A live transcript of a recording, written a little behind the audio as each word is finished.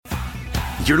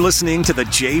You're listening to The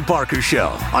Jay Barker Show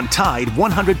on Tide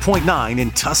 100.9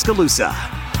 in Tuscaloosa.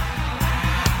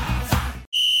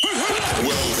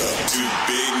 Welcome to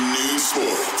Big News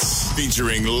Sports,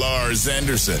 featuring Lars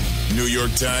Anderson, New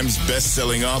York Times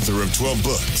best-selling author of 12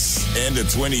 books and a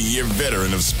 20-year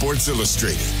veteran of Sports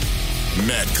Illustrated.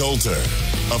 Matt Coulter,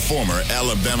 a former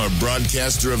Alabama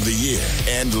Broadcaster of the Year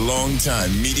and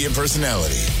longtime media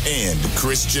personality. And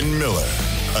Christian Miller,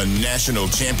 a national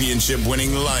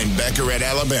championship-winning linebacker at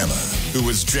Alabama who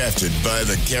was drafted by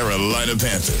the Carolina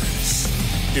Panthers.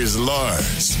 Here's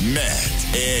Lars, Matt,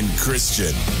 and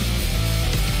Christian.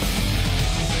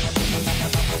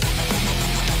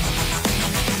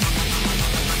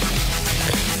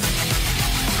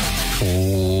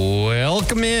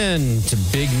 Welcome in to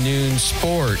Big Noon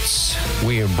Sports.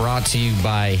 We are brought to you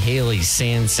by Haley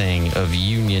Sansing of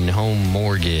Union Home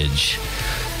Mortgage.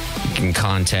 You can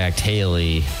contact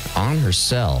Haley on her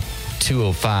cell,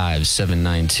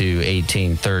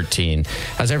 205-792-1813.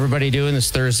 How's everybody doing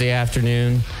this Thursday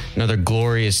afternoon? Another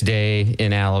glorious day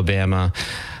in Alabama.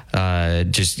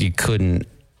 Just you couldn't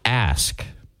ask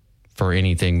for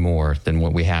anything more than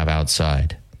what we have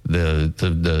outside.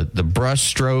 The brush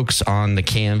strokes on the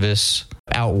canvas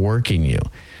outworking you,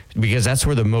 because that's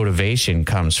where the motivation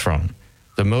comes from.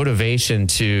 The motivation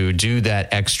to do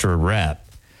that extra rep,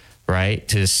 right?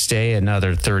 To stay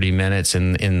another 30 minutes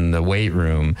in the weight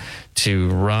room, to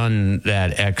run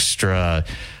that extra,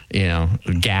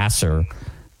 gasser.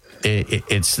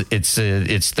 It's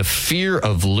the fear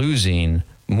of losing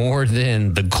more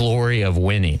than the glory of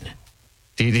winning.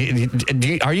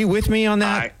 Are you with me on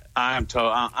that? I'm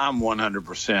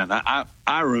 100%.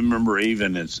 I remember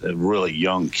even as a really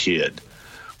young kid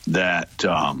that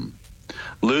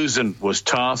losing was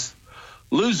tough.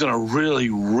 Losing a really,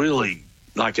 really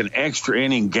like an extra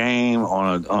inning game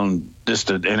on just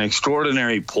an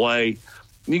extraordinary play.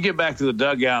 You get back to the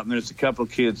dugout and there's a couple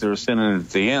of kids that are sitting at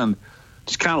the end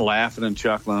just kind of laughing and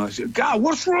chuckling. I said, God,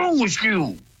 what's wrong with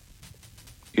you?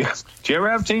 Yeah. Do you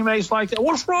ever have teammates like that?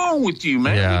 What's wrong with you,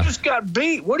 man? Yeah. You just got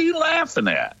beat. What are you laughing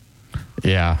at?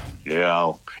 Yeah.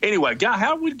 Yeah. Anyway, guy,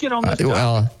 how did we get on this?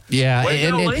 Yeah. Way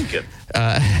to go, Lincoln.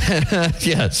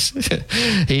 Yes.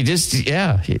 He just,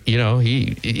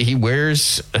 he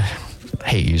wears, I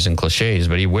hate using cliches,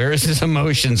 but he wears his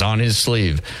emotions on his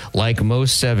sleeve like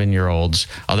most 7-year-olds.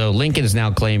 Although Lincoln is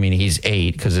now claiming he's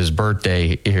 8 because his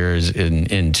birthday here is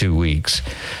in 2 weeks.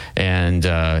 And,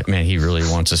 man, he really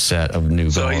wants a set of new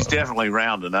So he's definitely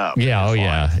rounding up. Yeah. Oh,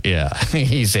 yeah. Yeah.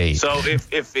 He's 8. So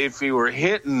if he were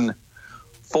hitting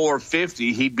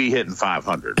 450, he'd be hitting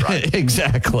 500, right?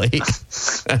 Exactly.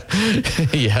 Yes.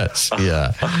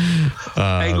 Yeah.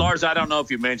 Hey, Lars, I don't know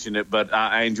if you mentioned it, but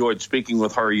I enjoyed speaking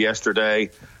with her yesterday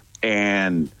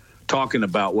and talking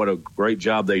about what a great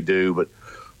job they do. But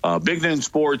Big Noon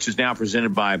Sports is now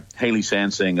presented by Haley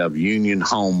Sansing of Union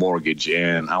Home Mortgage,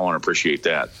 and I want to appreciate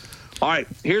that. All right,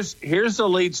 here's the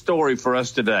lead story for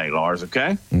us today, Lars,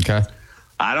 okay? Okay.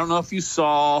 I don't know if you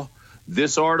saw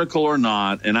this article or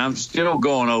not, and I'm still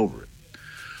going over it.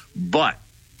 But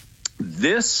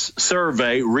this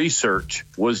survey research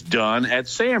was done at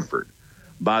Samford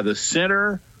by the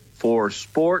Center for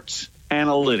Sports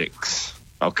Analytics,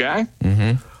 okay?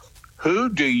 Mm-hmm. Who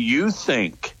do you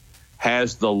think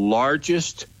has the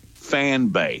largest fan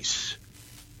base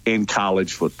in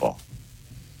college football?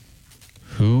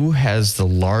 Who has the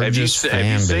largest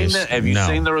fan base? Have you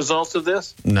seen the results of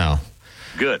this? No.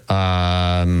 Good.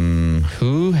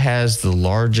 Who has the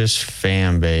largest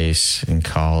fan base in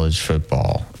college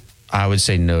football? I would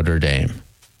say Notre Dame.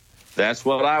 That's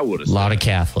what I would have said. A lot of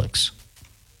Catholics.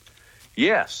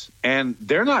 Yes, and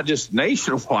they're not just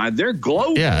nationwide; they're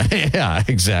global. Yeah,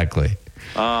 exactly.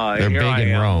 They're big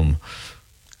in Rome.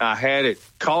 I had it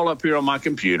call up here on my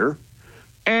computer,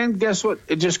 and guess what?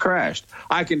 It just crashed.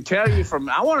 I can tell you from.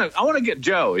 I want to get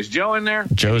Joe. Is Joe in there?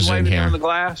 Joe's in here. On the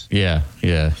glass. Yeah.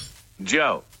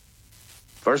 Joe,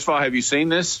 first of all, have you seen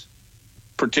this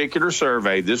particular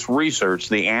survey, this research,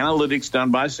 the analytics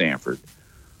done by Samford?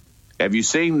 Have you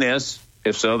seen this?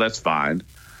 If so, that's fine.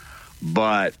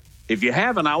 But if you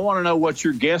haven't, I want to know what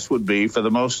your guess would be for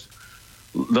the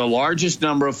largest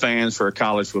number of fans for a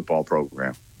college football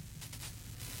program.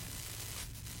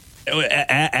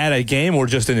 At a game or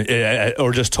just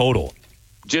total?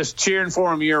 Just cheering for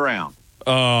them year round.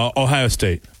 Ohio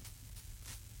State.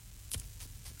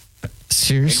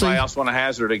 Seriously? Anybody else want to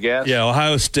hazard a guess? Yeah,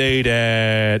 Ohio State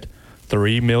at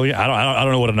 3 million. I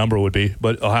don't know what a number would be,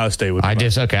 but Ohio State would be. I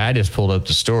just pulled up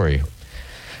the story.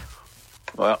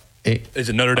 Well, is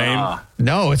it Notre Dame?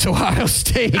 No, it's Ohio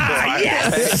State.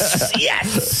 Yes.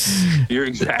 You're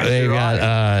exactly they right.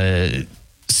 got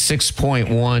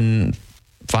 6.1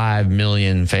 2.5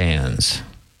 million fans.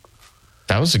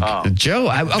 That was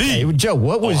Joe. Joe,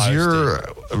 what was your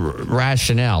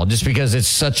rationale? Just because it's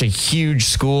such a huge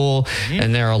school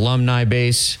and their alumni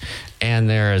base, and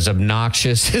they're as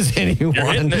obnoxious as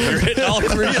anyone. You're hitting all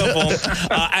three of them.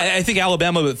 I think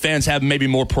Alabama fans have maybe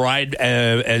more pride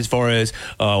as far as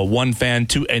one fan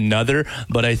to another,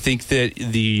 but I think that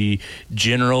the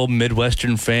general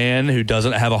Midwestern fan who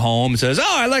doesn't have a home says, "Oh,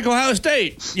 I like Ohio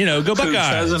State. Go Buckeyes." Who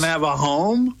doesn't have a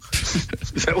home?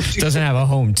 Doesn't have a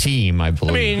home team, I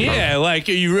believe. I mean, yeah, like,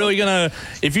 are you really gonna?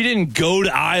 If you didn't go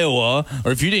to Iowa,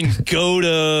 or if you didn't go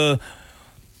to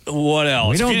what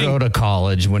else? We don't go to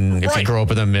college if you grow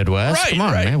up in the Midwest. Right, come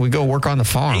on, man. We go work on the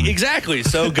farm. Exactly.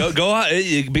 So go out.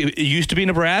 It used to be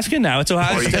Nebraska. Now it's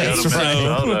Ohio State. Go to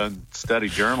Minnesota and study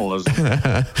journalism.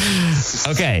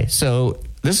 Okay, so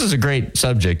this is a great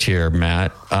subject here,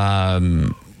 Matt.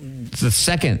 The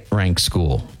second ranked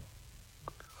school.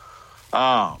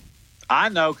 I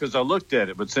know because I looked at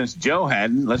it, but since Joe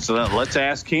hadn't, let's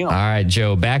ask him. All right,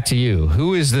 Joe, back to you.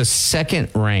 Who is the second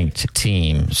ranked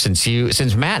team? Since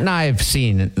Matt and I have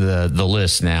seen the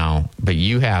list now, but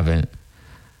you haven't.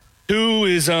 Who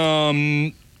is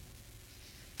Notre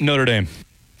Dame?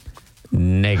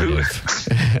 Negative.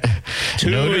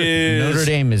 Notre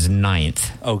Dame is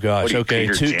 9th. Oh gosh. Okay.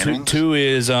 Two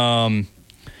is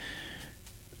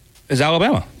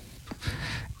Alabama.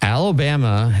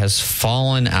 Alabama has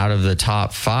fallen out of the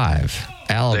top 5.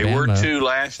 They were 2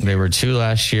 last year. They were 2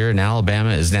 last year, and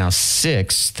Alabama is now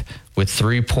 6th with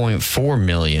 3.4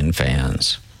 million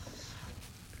fans.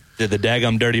 Did the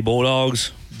daggum Dirty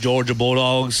Bulldogs, Georgia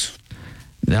Bulldogs?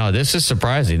 No, this is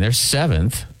surprising. They're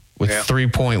 7th with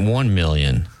 3.1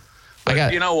 million.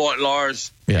 You know what,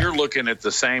 Lars? Yeah. You're looking at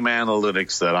the same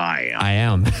analytics that I am. I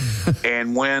am.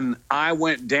 And when I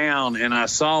went down and I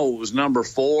saw it was number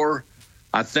 4,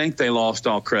 I think they lost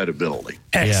all credibility.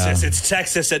 Texas. Yeah. It's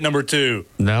Texas at number 2.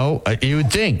 No, you would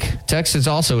think. Texas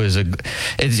also is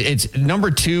it's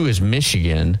number 2 is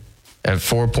Michigan at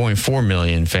 4.4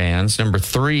 million fans. Number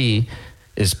 3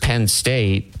 is Penn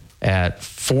State at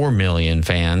 4 million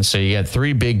fans. So you got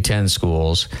 3 Big Ten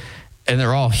schools, and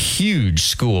they're all huge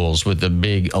schools with the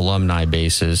big alumni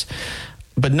bases.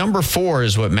 But number 4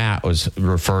 is what Matt was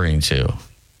referring to.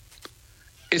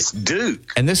 It's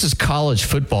Duke. And this is college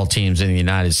football teams in the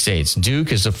United States.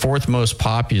 Duke is the 4th most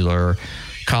popular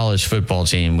college football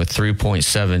team with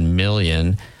 3.7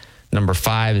 million. Number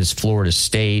 5 is Florida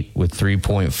State with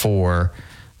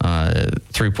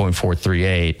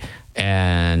 3.438,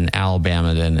 and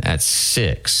Alabama then at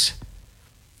 6.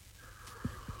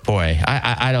 Boy,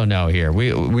 I don't know here.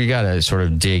 We got to sort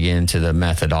of dig into the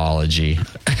methodology.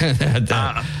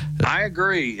 I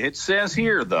agree. It says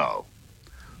here, though,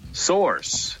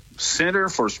 source, Center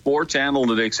for Sports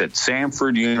Analytics at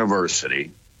Samford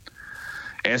University,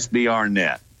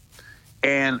 SBR.net.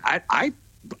 And I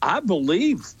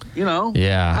believe,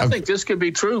 I think this could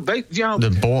be true. Based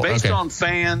on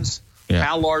fans,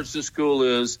 how large the school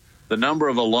is, the number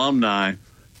of alumni,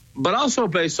 but also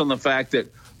based on the fact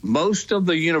that most of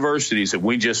the universities that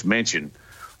we just mentioned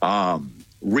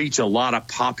reach a lot of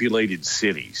populated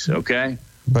cities, okay?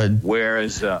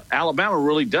 Whereas Alabama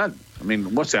really doesn't. I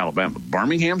mean, what's Alabama?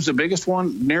 Birmingham's the biggest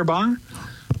one nearby.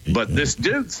 But this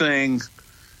Duke thing,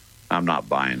 I'm not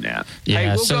buying that.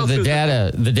 Yeah, so the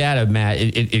data, Matt,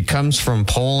 it comes from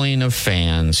polling of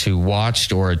fans who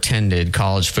watched or attended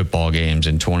college football games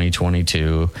in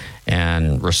 2022,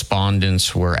 and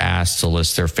respondents were asked to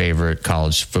list their favorite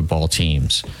college football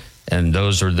teams. And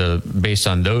those are based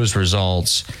on those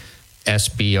results,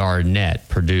 SBR.net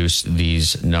produced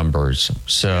these numbers.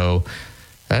 So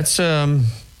that's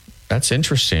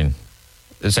interesting.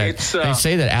 They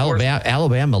say that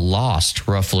Alabama lost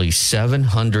roughly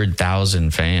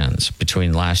 700,000 fans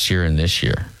between last year and this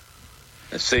year.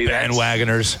 See,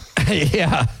 bandwagoners.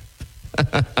 Yeah.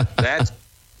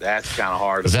 That's kind of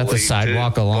hard to believe. Is that the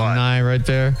sidewalk alumni right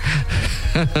there?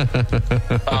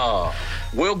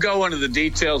 We'll go into the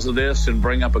details of this and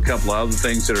bring up a couple of other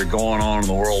things that are going on in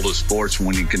the world of sports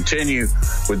when you continue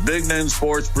with Big Noon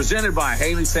Sports, presented by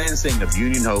Haley Sansing of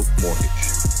Union Hope Mortgage.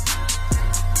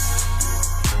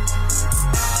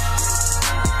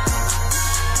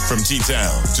 From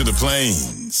T-Town to the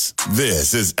Plains,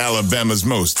 this is Alabama's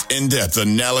most in-depth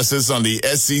analysis on the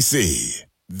SEC.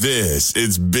 This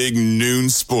is Big Noon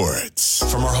Sports.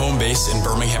 From our home base in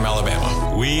Birmingham,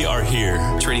 Alabama, we are here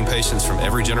treating patients from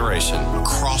every generation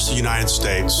across the United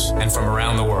States and from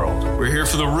around the world. We're here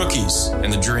for the rookies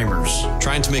and the dreamers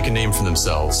trying to make a name for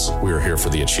themselves. We are here for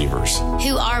the achievers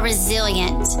who are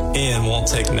resilient and won't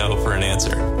take no for an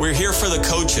answer. We're here for the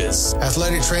coaches,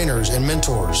 athletic trainers, and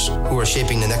mentors who are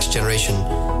shaping the next generation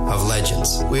of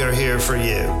legends. We are here for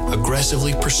you.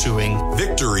 Aggressively pursuing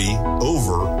victory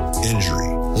over injury.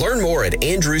 Learn more at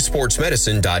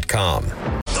andrewsportsmedicine.com.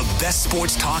 The best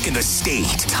sports talk in the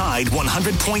state. Tide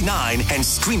 100.9 and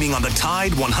streaming on the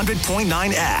Tide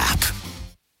 100.9 app.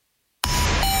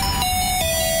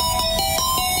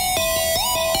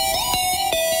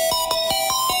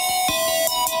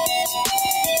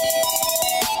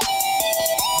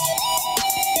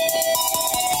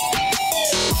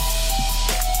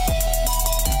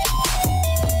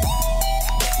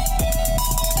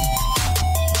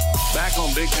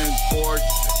 Big Noon Sports.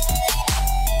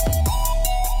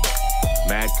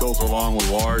 Matt Coulter along with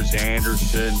Lars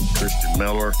Anderson, Christian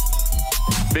Miller.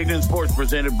 Big Noon Sports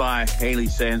presented by Haley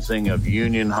Sansing of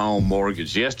Union Home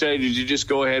Mortgage. Yesterday, did you just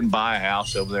go ahead and buy a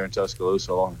house over there in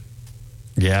Tuscaloosa, Lars?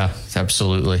 Yeah,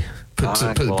 absolutely. Put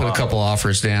a couple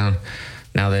offers down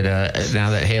now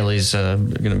that Haley's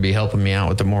going to be helping me out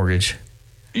with the mortgage.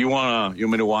 You want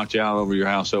me to watch out over your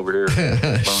house over here?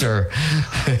 Sure.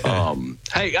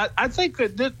 Hey, I think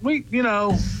that we,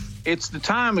 it's the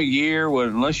time of year when,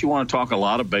 unless you want to talk a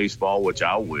lot of baseball, which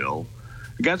I will,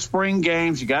 you got spring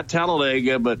games, you got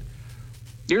Talladega, but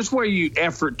here's where you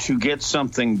effort to get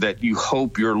something that you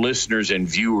hope your listeners and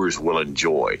viewers will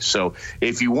enjoy. So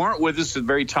if you weren't with us at the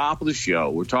very top of the show,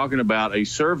 we're talking about a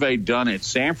survey done at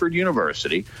Samford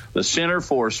University, the Center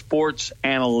for Sports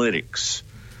Analytics.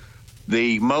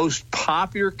 The most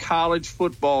popular college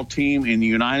football team in the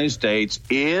United States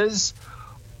is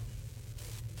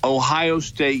Ohio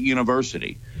State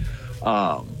University.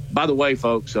 By the way,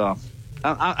 folks, I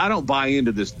don't buy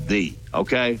into this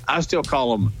okay? I still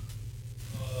call them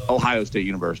Ohio State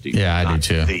University. Yeah, I do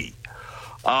too.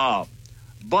 But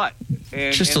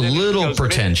just a little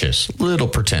pretentious. Little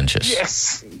pretentious.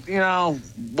 Yes.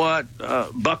 But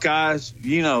Buckeyes,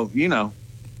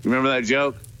 remember that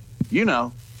joke?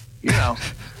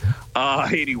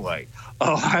 Anyway,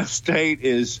 Ohio State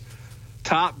is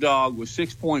top dog with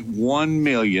 6.1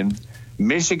 million.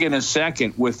 Michigan is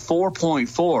second with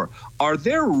 4.4. Are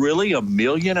there really 1.5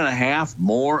 million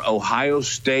more Ohio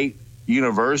State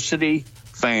University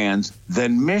fans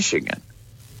than Michigan?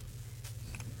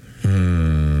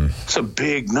 It's a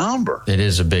big number. It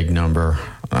is a big number.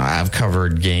 I've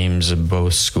covered games of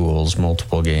both schools,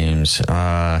 multiple games.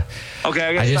 Okay,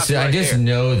 I just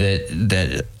know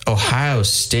that Ohio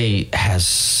State has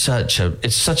such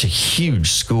a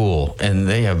huge school, and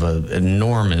they have an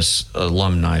enormous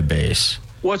alumni base.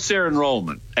 What's their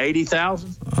enrollment?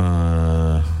 80,000?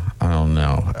 I don't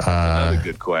know. Another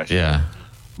good question. Yeah.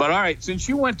 But all right, since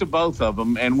you went to both of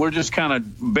them, and we're just kind of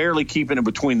barely keeping it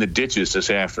between the ditches this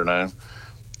afternoon,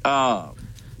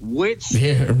 which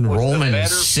enrollment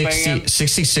is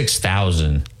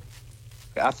 66,000.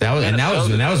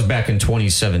 That was back in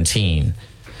 2017.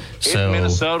 Is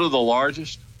Minnesota the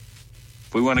largest?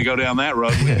 If we want to go down that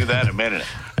road, we can do that in a minute.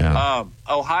 Yeah.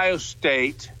 Ohio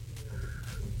State,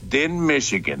 then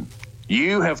Michigan.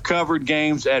 You have covered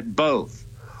games at both.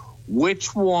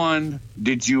 Which one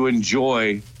did you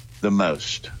enjoy the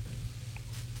most?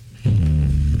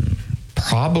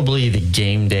 Probably the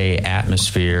game day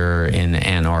atmosphere in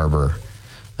Ann Arbor.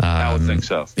 I would think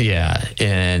so. Yeah,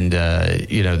 and it's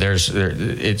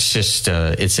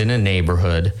in a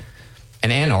neighborhood,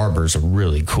 and Ann Arbor's a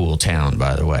really cool town,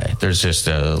 by the way. There's just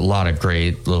a lot of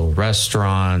great little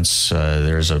restaurants.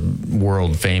 There's a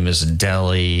world famous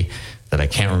deli that I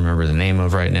can't remember the name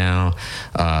of right now,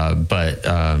 but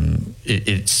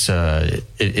it's a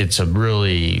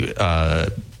really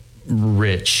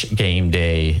rich game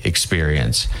day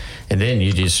experience. And then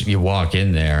you walk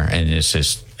in there and it's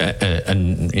just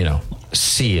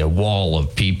see a wall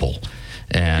of people,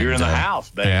 and you're in the house,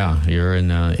 baby. Yeah, you're in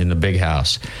the big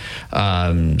house.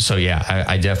 So yeah,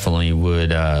 I definitely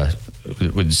would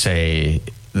say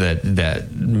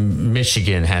that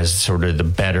Michigan has sort of the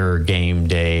better game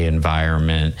day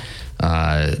environment,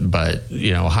 but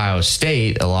Ohio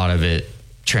State, a lot of it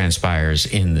transpires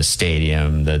in the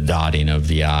stadium, the dotting of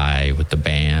the I with the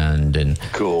band, and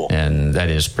cool, and that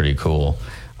is pretty cool.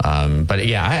 But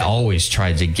yeah, I always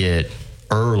tried to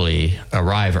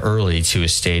arrive early to a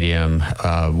stadium,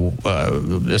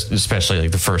 especially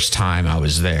like the first time I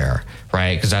was there,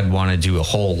 right? Because I'd want to do a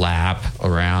whole lap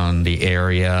around the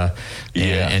area,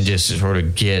 and just sort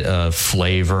of get a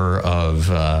flavor of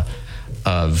the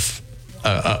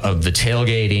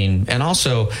tailgating. And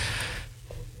also,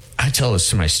 I tell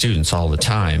this to my students all the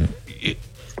time: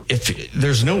 if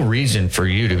there's no reason for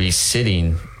you to be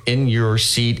sitting in your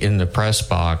seat in the press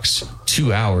box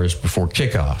 2 hours before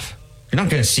kickoff, you're not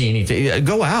going to see anything.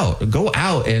 Go out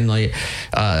and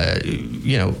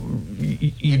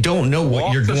you don't know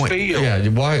what you're going. Field.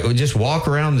 Yeah, just walk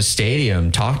around the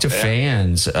stadium, talk to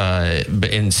fans,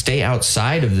 and stay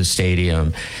outside of the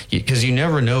stadium, because you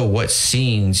never know what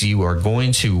scenes you are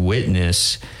going to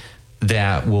witness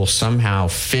that will somehow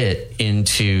fit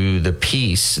into the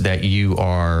piece that you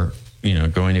are,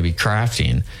 going to be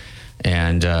crafting.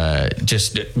 And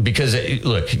just because,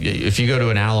 look, if you go to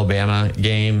an Alabama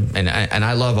game, and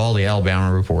I love all the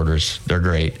Alabama reporters, they're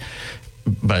great,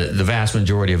 but the vast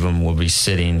majority of them will be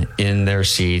sitting in their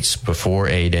seats before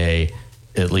A-Day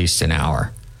at least an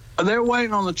hour. They're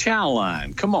waiting on the chow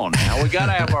line. Come on now. We got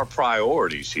to have our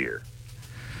priorities here.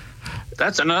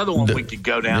 That's another one we could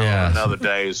go down on another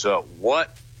day is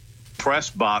what press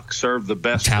box served the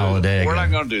best Talladega. Food. We're not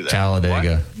going to do that.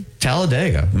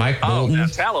 Talladega. Mike Bolton. Now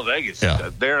Talladega's,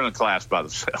 they're in a class by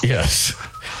themselves. Yes.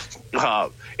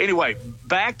 Anyway,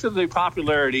 back to the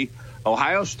popularity.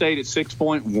 Ohio State at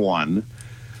 6.1.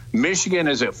 Michigan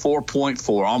is at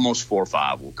 4.4, almost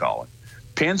 4.5, we'll call it.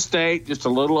 Penn State, just a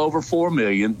little over 4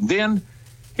 million. Then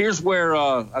here's where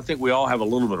I think we all have a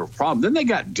little bit of a problem. Then they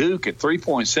got Duke at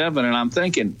 3.7, and I'm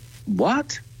thinking,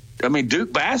 what? I mean,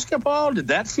 Duke basketball, did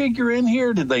that figure in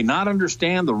here? Did they not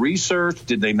understand the research?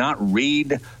 Did they not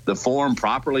read the form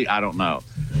properly? I don't know.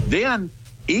 Then,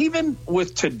 even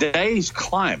with today's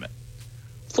climate,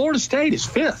 Florida State is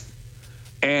 5th.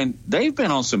 And they've been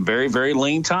on some very, very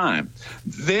lean times.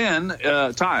 Then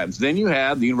you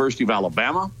have the University of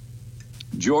Alabama,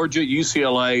 Georgia,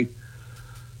 UCLA,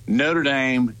 Notre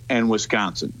Dame, and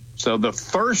Wisconsin. So the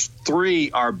first 3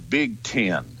 are Big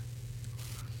Ten,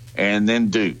 and then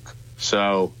Duke.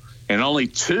 So, and only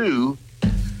 2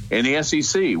 in the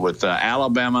SEC with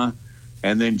Alabama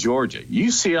and then Georgia.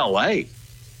 UCLA,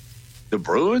 the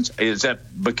Bruins, is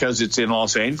that because it's in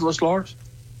Los Angeles, Lars?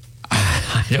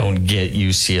 I don't get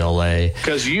UCLA.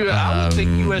 Because I would think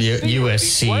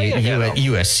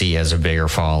USC has a bigger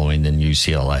following than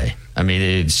UCLA. I mean,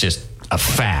 it's just a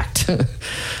fact.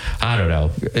 I don't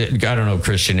know,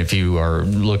 Christian, if you are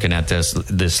looking at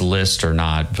this list or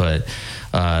not, but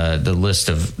the list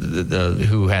of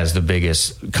who has the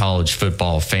biggest college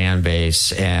football fan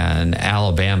base, and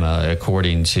Alabama,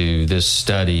 according to this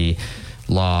study,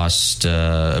 lost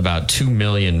about 2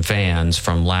 million fans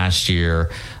from last year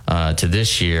to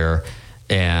this year,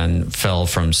 and fell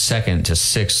from 2nd to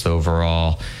 6th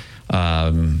overall.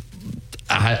 I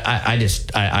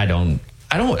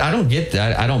don't get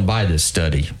that. I don't buy this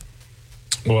study.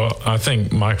 Well, I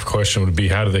think my question would be,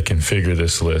 how do they configure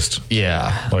this list?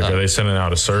 Yeah. Like, are they sending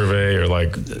out a survey, or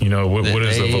what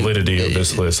is the validity of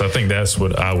this list? I think that's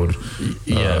what I would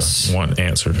want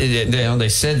answered. They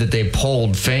said that they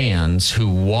polled fans who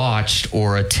watched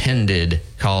or attended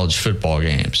college football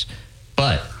games.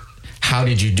 But how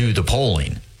did you do the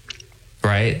polling?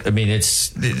 Right? I mean,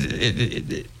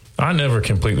 I never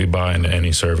completely buy into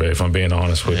any survey, if I'm being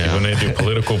honest with you. When they do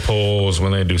political polls,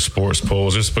 when they do sports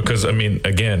polls, just because, I mean,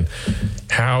 again,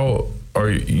 how do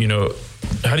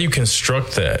you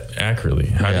construct that accurately?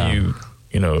 How do you,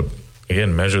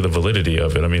 again, measure the validity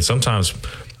of it? I mean, sometimes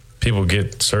people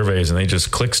get surveys and they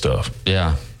just click stuff.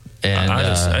 Yeah. And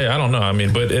I don't know. I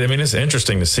mean, but it's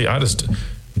interesting to see.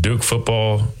 Duke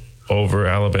football over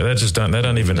Alabama, that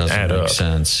doesn't even add up.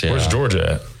 Sense. Yeah. Where's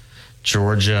Georgia at?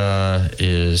 Georgia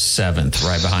is 7th,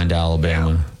 right behind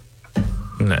Alabama.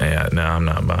 No, I'm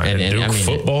not buying it. Duke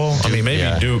football?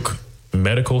 Maybe Duke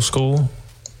medical school.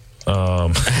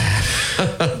 Duke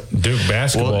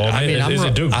basketball. Well, is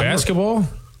it Duke basketball?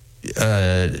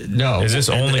 No. Is this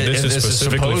only? This is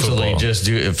specifically supposedly football.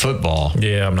 Just football.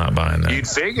 Yeah, I'm not buying that. You'd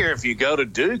figure if you go to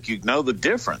Duke, you'd know the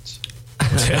difference.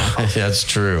 That's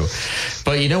true.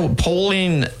 But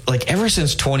polling, like, ever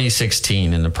since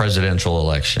 2016 in the presidential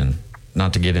election,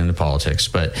 not to get into politics,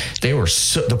 but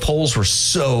the polls were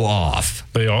so off.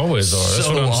 They always are. That's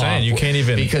what I'm saying. You can't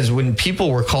even, because when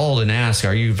people were called and asked,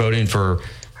 are you voting for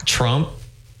Trump?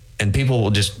 And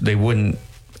people they wouldn't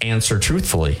answer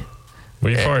truthfully.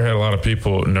 Well, you probably had a lot of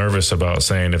people nervous about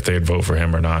saying if they'd vote for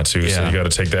him or not too. So you got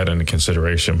to take that into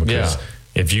consideration, because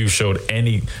if you showed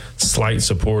any slight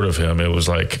support of him, it was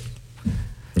like,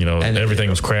 everything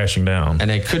was crashing down. And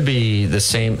it could be the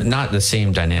same, not the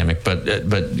same dynamic, but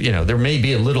there may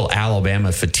be a little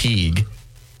Alabama fatigue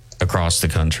across the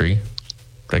country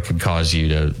that could cause you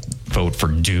to vote for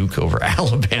Duke over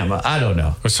Alabama. I don't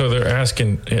know. So they're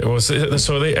asking,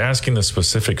 so are they asking the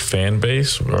specific fan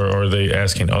base, or are they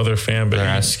asking other fan base? They're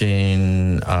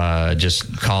asking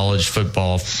just college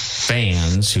football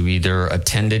fans who either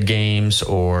attended games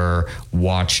or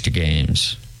watched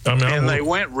games. And they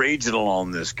went regional on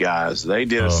this, guys. They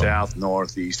did a south,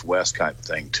 north, east, west type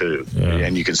thing too. Yeah.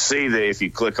 And you can see that if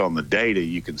you click on the data,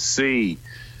 you can see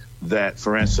that,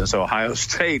 for instance, Ohio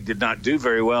State did not do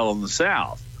very well in the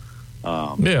South.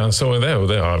 So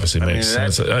that obviously makes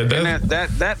sense.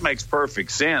 That makes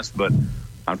perfect sense, but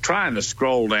I'm trying to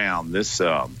scroll down this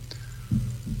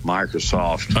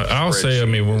Microsoft. I'll say,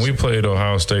 when we played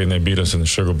Ohio State and they beat us in the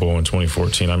Sugar Bowl in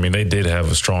 2014, they did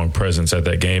have a strong presence at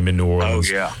that game in New Orleans.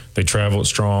 Oh, yeah. They traveled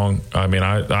strong.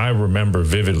 I remember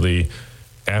vividly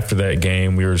after that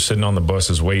game, we were sitting on the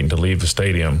buses waiting to leave the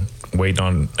stadium, waiting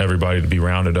on everybody to be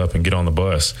rounded up and get on the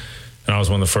bus. And I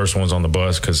was one of the first ones on the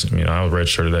bus because, I was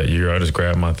redshirted that year. I just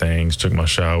grabbed my things, took my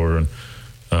shower, and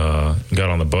got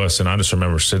on the bus. And I just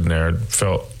remember sitting there. It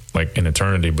felt like an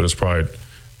eternity, but it was probably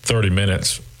 30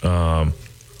 minutes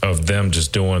of them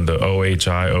just doing the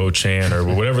OHIO chant or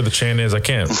whatever the chant is. I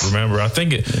can't remember. I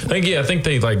think they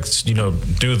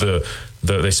do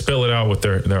they spell it out with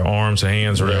their arms and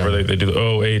hands or whatever. They do the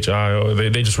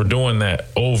OHIO. They just were doing that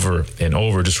over and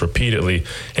over, just repeatedly.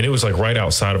 And it was like right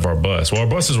outside of our bus. Well, our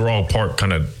buses were all parked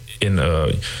kind of in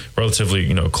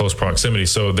relatively, close proximity.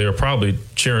 So they were probably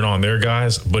cheering on their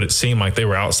guys, but it seemed like they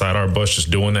were outside our bus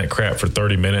just doing that crap for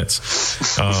 30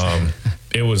 minutes.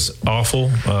 It was awful.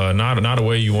 Not a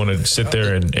way you want to sit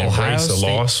there and embrace a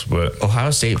loss. But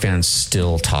Ohio State fans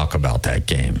still talk about that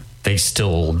game. They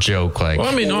still joke like. Well,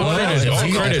 all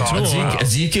credit to him.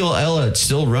 Ezekiel Elliott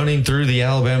still running through the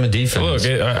Alabama defense.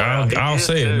 Look, I'll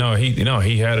say it. No,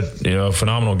 he had a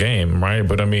phenomenal game, right?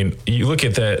 But you look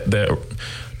at that.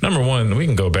 Number one, we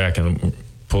can go back and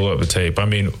pull up the tape.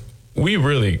 We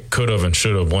really could have and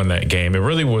should have won that game. It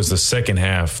really was the second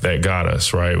half that got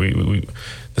us, right?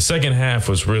 The second half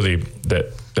was really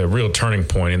that real turning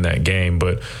point in that game.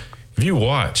 But if you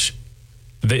watch,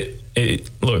 they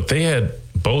had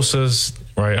Bosa's,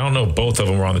 right? I don't know if both of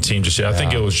them were on the team just yet. I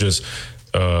think it was just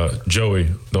Joey,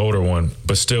 the older one.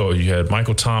 But still, you had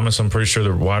Michael Thomas, I'm pretty sure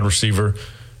the wide receiver.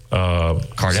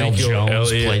 Cardell Jones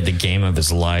played the game of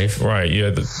his life. Right, yeah.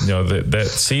 That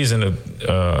season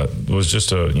was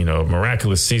just a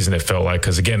miraculous season, it felt like,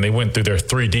 because, again, they went through their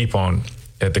three deep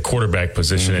at the quarterback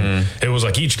position. And it was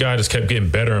like each guy just kept getting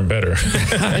better and better.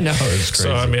 I know, it's crazy.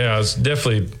 So, it was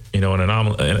definitely,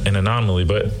 an anomaly.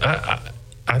 But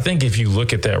I think if you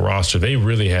look at that roster, they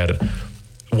really had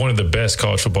one of the best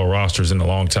college football rosters in a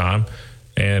long time.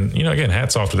 And, again,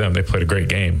 hats off to them. They played a great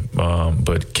game.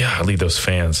 But, golly, those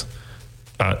fans.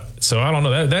 So, I don't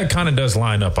know. That kind of does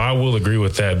line up. I will agree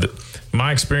with that.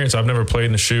 My experience, I've never played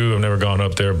in the shoe. I've never gone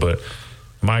up there. But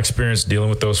my experience dealing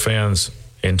with those fans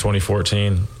in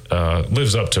 2014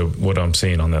 lives up to what I'm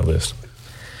seeing on that list.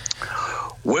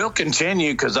 We'll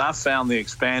continue because I found the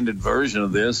expanded version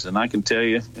of this, and I can tell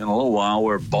you in a little while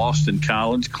where Boston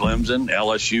College, Clemson,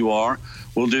 LSU are.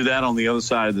 We'll do that on the other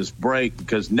side of this break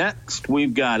because next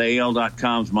we've got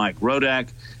AL.com's Mike Rodak,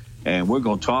 and we're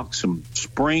going to talk some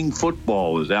spring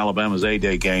football as Alabama's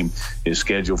A-Day game is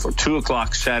scheduled for 2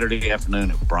 o'clock Saturday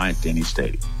afternoon at Bryant-Denny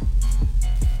Stadium.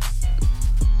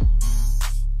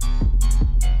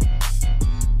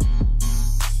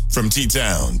 From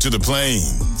T-Town to the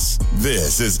Plains,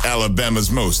 this is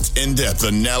Alabama's most in-depth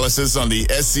analysis on the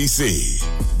SEC.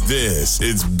 This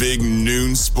is Big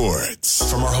Noon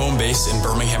Sports. From our home base in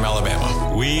Birmingham,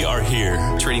 Alabama, we are here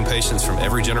treating patients from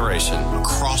every generation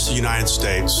across the United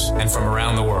States and from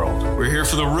around the world. We're here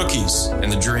for the rookies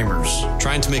and the dreamers,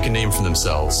 trying to make a name for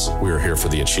themselves. We are here for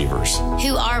the achievers,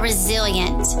 who are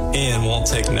resilient and won't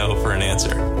take no for an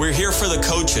answer. We're here for the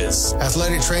coaches,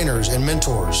 athletic trainers, and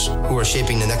mentors who are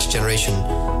shaping the next generation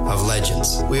of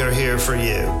legends. We are here for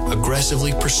you,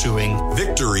 aggressively pursuing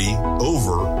victory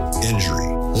over injury.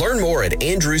 Learn more at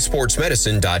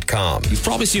andrewsportsmedicine.com. You've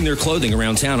probably seen their clothing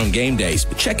around town on game days,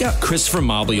 but check out Christopher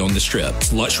Mobley on the Strip.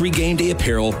 It's luxury game day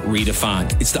apparel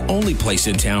redefined. It's the only place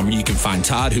in town where you can find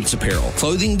Todd Hoops apparel.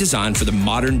 Clothing designed for the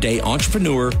modern day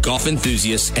entrepreneur, golf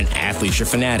enthusiast, and athleisure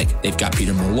fanatic. They've got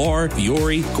Peter Millar,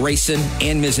 Fiore, Grayson,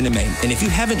 and Mizzen & Main. And if you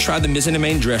haven't tried the Mizzen &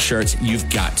 Main dress shirts, you've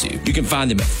got to. You can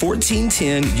find them at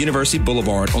 1410 University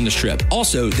Boulevard on the Strip.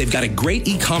 Also, they've got a great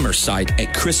e-commerce site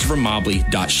at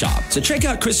christophermobley.shop. So check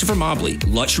out Christopher Mobley,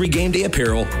 luxury game day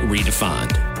apparel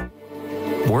redefined.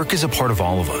 Work is a part of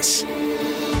all of us.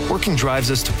 Working drives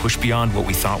us to push beyond what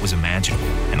we thought was imaginable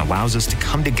and allows us to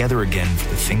come together again for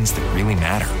the things that really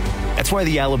matter. That's why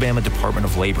the Alabama Department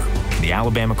of Labor and the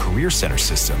Alabama Career Center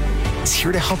system is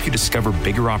here to help you discover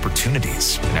bigger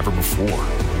opportunities than ever before.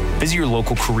 Visit your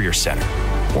local career center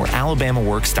or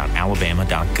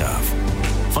alabamaworks.alabama.gov.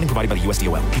 Funding provided by the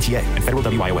USDOL, PTA, and Federal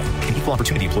WIOA, an equal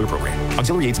opportunity employer program.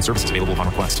 Auxiliary aids and services available upon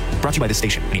request. Brought to you by this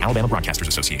station and the Alabama Broadcasters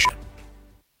Association.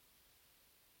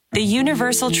 The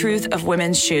universal truth of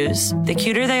women's shoes. The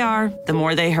cuter they are, the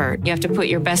more they hurt. You have to put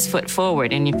your best foot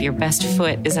forward, and if your best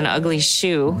foot is an ugly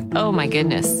shoe, oh my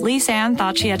goodness. Lisa Ann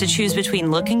thought she had to choose between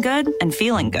looking good and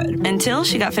feeling good until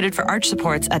she got fitted for arch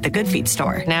supports at the Good Feet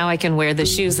store. Now I can wear the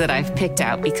shoes that I've picked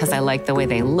out because I like the way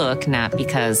they look, not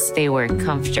because they were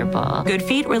comfortable. Good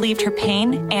Feet relieved her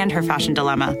pain and her fashion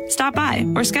dilemma. Stop by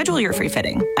or schedule your free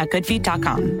fitting at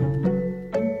goodfeet.com.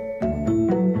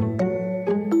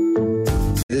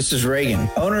 This is Reagan,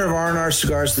 owner of R&R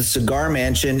Cigars, the Cigar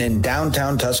Mansion in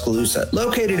downtown Tuscaloosa,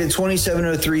 located at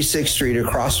 2703 6th Street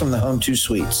across from the Home 2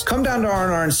 Suites. Come down to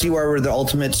R&R and see why we're the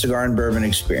ultimate cigar and bourbon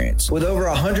experience. With over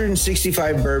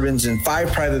 165 bourbons and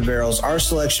 5 private barrels, our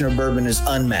selection of bourbon is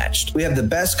unmatched. We have the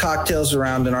best cocktails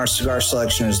around, and our cigar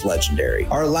selection is legendary.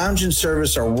 Our lounge and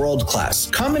service are world-class.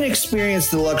 Come and experience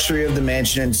the luxury of the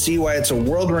mansion and see why it's a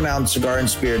world-renowned cigar and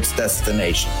spirits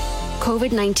destination.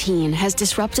 COVID-19 has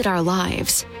disrupted our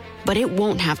lives, but it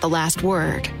won't have the last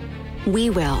word. We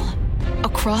will.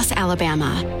 Across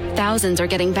Alabama, thousands are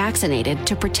getting vaccinated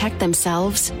to protect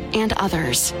themselves and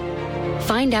others.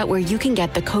 Find out where you can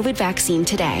get the COVID vaccine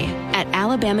today at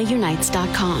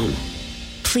alabamaunites.com.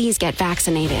 Please get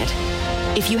vaccinated.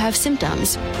 If you have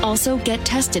symptoms, also get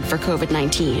tested for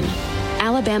COVID-19.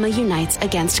 Alabama Unites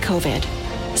Against COVID.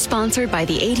 Sponsored by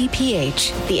the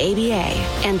ADPH, the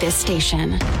ABA, and this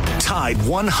station. Tide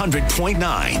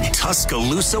 100.9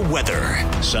 Tuscaloosa weather.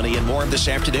 Sunny and warm this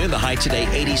afternoon. The high today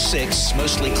 86.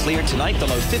 Mostly clear tonight. The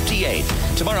low 58.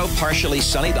 Tomorrow partially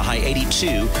sunny. The high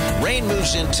 82. Rain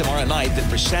moves in tomorrow night. Then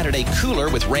for Saturday cooler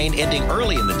with rain ending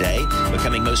early in the day.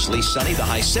 Becoming mostly sunny. The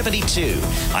high 72.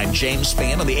 I'm James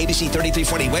Spann on the ABC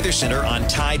 3340 Weather Center on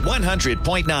Tide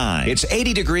 100.9. It's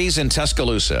 80 degrees in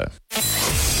Tuscaloosa.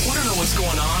 Want to know what's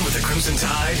going on with the Crimson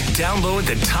Tide? Download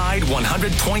the Tide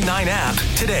 100.9 app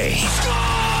today.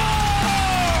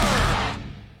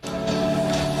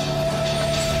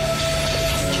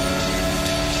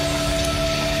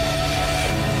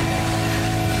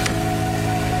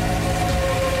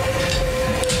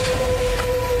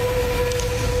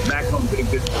 Back on Big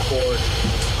Good Report,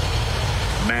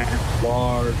 Matt,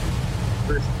 Lars,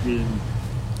 Christian,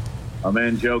 our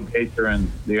man Joe Gaither,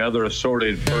 and the other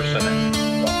assorted personnel.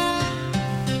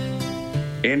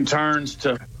 Interns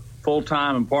to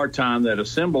full-time and part-time that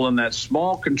assemble in that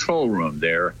small control room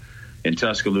there in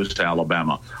Tuscaloosa,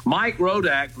 Alabama. Mike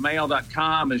Rodak from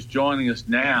AL.com is joining us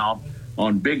now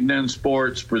on Big Noon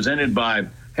Sports, presented by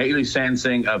Haley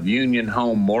Sansing of Union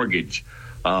Home Mortgage.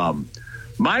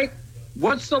 Mike,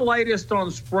 what's the latest on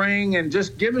spring? And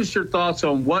just give us your thoughts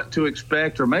on what to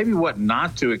expect or maybe what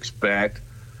not to expect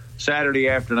Saturday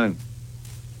afternoon.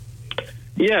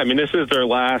 Yeah, I mean, this is their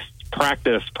last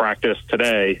practice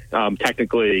today.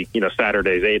 Technically,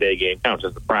 Saturday's 8A game counts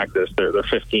as a practice. They're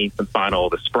 15th and final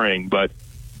of the spring. But,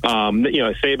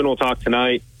 Saban will talk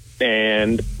tonight.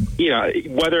 And,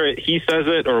 whether he says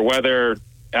it or whether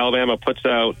Alabama puts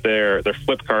out their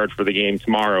flip card for the game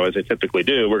tomorrow, as they typically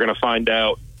do, we're going to find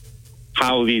out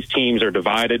how these teams are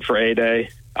divided for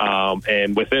A-Day.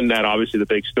 And within that, obviously, the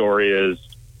big story is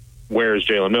where's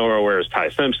Jalen Milroe, where's Ty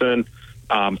Simpson.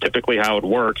 Typically how it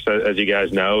works, as you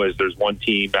guys know, is there's one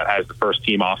team that has the first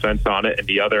team offense on it and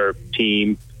the other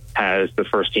team has the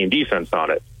first team defense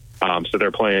on it. So they're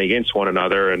playing against one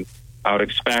another. And I would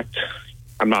expect,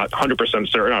 I'm not 100%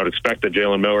 certain, I would expect that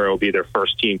Jalen Milroe will be their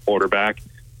first team quarterback.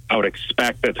 I would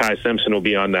expect that Ty Simpson will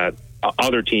be on that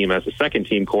other team as the second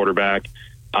team quarterback,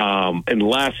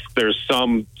 unless there's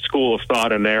some school of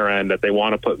thought in their end that they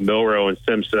want to put Milroe and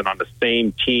Simpson on the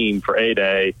same team for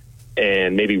A-Day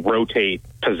and maybe rotate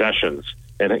possessions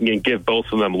and give both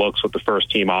of them looks with the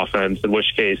first team offense, in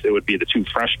which case it would be the two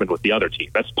freshmen with the other team.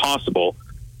 That's possible.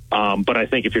 But I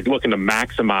think if you're looking to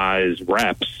maximize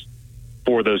reps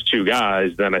for those two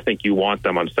guys, then I think you want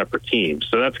them on separate teams.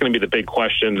 So that's going to be the big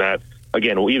question that,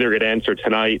 again, will either get answered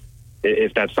tonight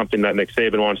if that's something that Nick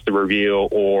Saban wants to reveal,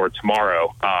 or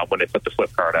tomorrow when they put the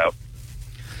flip card out.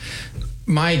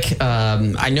 Mike,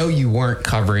 I know you weren't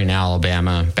covering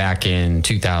Alabama back in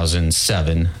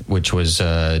 2007, which was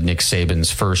Nick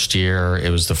Saban's first year. It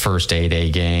was the first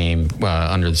 8A game in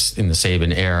the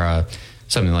Saban era.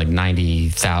 Something like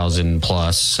 90,000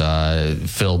 plus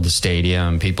filled the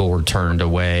stadium. People were turned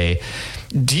away.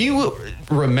 Do you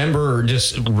remember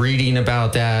just reading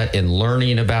about that and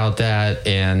learning about that?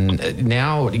 And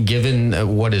now,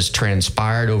 given what has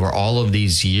transpired over all of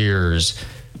these years,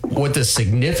 what the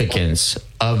significance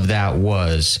of that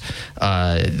was,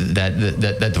 that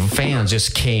the fans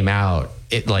just came out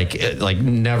like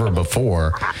never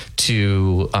before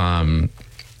to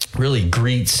really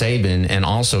greet Saban and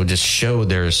also just show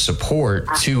their support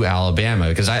to Alabama.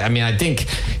 Because I think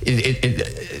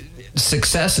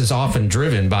success is often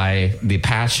driven by the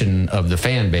passion of the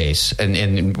fan base,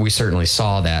 and we certainly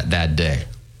saw that day.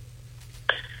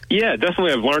 Yeah,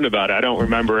 definitely. I've learned about it. I don't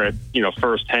remember it,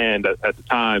 firsthand at the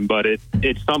time, but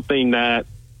it's something that,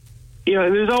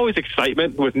 there's always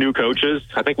excitement with new coaches.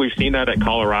 I think we've seen that at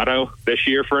Colorado this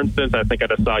year, for instance. I think I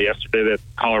just saw yesterday that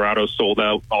Colorado sold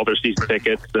out all their season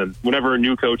tickets. And whenever a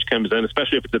new coach comes in,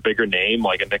 especially if it's a bigger name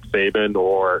like a Nick Saban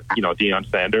or, Deion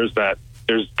Sanders, that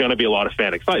there's going to be a lot of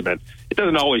fan excitement. It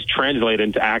doesn't always translate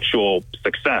into actual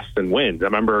success and wins. I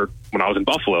remember when I was in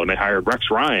Buffalo and they hired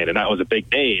Rex Ryan, and that was a big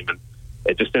name, and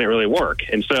it just didn't really work.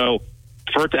 And so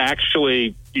for it to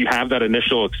actually, you have that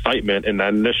initial excitement and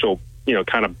that initial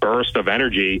kind of burst of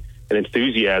energy and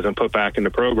enthusiasm put back in the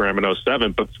program in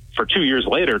 2007. But for 2 years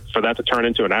later, for that to turn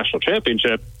into a national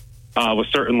championship was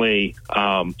certainly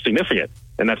significant.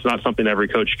 And that's not something every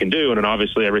coach can do. And then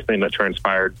obviously everything that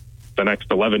transpired the next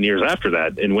 11 years after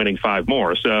that in winning 5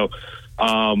 more. So,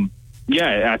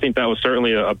 I think that was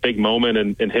certainly a big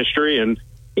moment in history. And,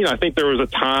 I think there was a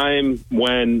time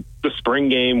when the spring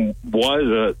game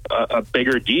was a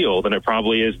bigger deal than it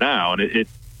probably is now. And it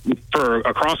for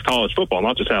across college football,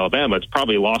 not just Alabama, it's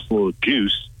probably lost a little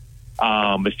juice.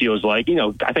 It feels like,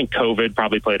 I think COVID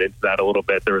probably played into that a little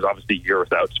bit. There was obviously a year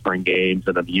without spring games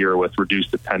and a year with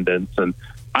reduced attendance. And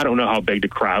I don't know how big the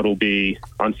crowd will be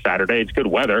on Saturday. It's good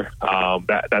weather.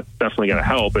 That's definitely going to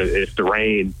help if the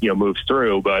rain, moves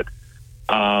through. But,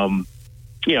 I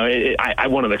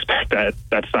wouldn't expect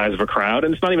that size of a crowd.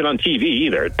 And it's not even on TV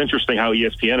either. It's interesting how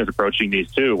ESPN is approaching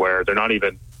these too, where they're not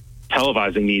even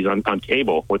televising these on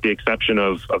cable, with the exception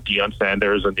of Deion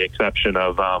Sanders and the exception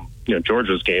of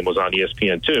Georgia's game was on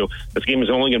ESPN too. This game is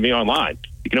only going to be online.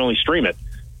 You can only stream it.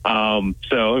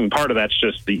 So part of that's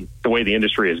just the way the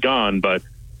industry has gone. But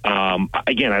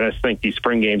again, I just think these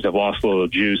spring games have lost a little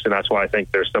juice, and that's why I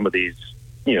think there's some of these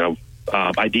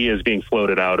ideas being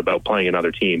floated out about playing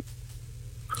another team.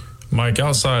 Mike,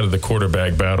 outside of the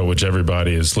quarterback battle, which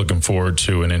everybody is looking forward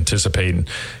to and anticipating,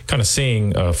 kind of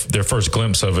seeing their first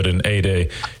glimpse of it in A-Day,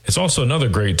 it's also another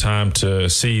great time to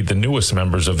see the newest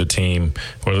members of the team,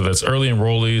 whether that's early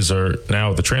enrollees or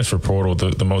now the transfer portal,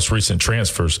 the most recent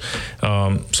transfers.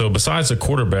 So besides the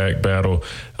quarterback battle,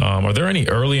 are there any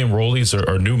early enrollees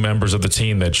or new members of the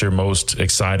team that you're most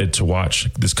excited to watch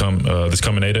this coming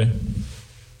A-Day?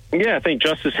 Yeah, I think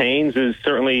Justice Haynes is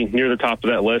certainly near the top of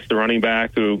that list, the running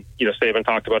back who, Saban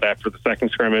talked about after the second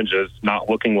scrimmage as not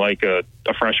looking like a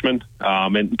freshman,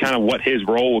 and kind of what his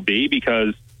role will be,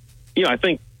 because, I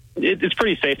think it's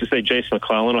pretty safe to say Jason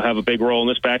McClellan will have a big role in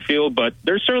this backfield, but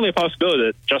there's certainly a possibility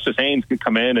that Justice Haynes could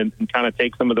come in and kind of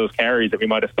take some of those carries that we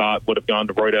might have thought would have gone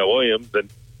to Roydell Williams,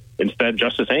 and instead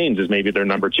Justice Haynes is maybe their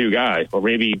number 2 guy, or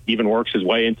maybe even works his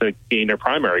way into being their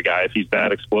primary guy if he's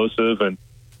that explosive and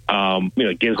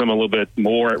gives them a little bit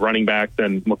more at running back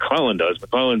than McClellan does.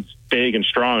 McClellan's big and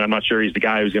strong. I'm not sure he's the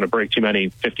guy who's going to break too many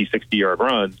 50, 60-yard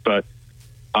runs, but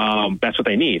that's what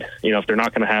they need. If they're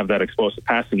not going to have that explosive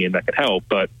passing game, that could help.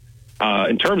 But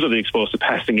in terms of the explosive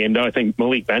passing game, though, I think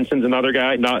Malik Benson's another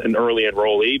guy, not an early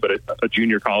enrollee, but a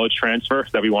junior college transfer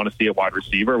that we want to see at wide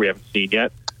receiver. We haven't seen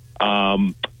yet.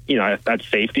 At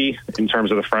safety, in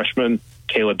terms of the freshman,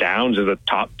 Caleb Downs is a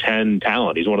top 10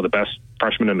 talent. He's one of the best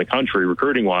freshmen in the country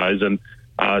recruiting wise, and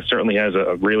certainly has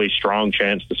a really strong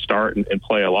chance to start and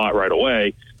play a lot right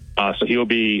away. So he'll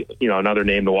be, another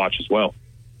name to watch as well.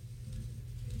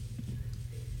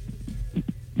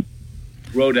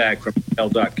 Rodak from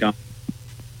L.com.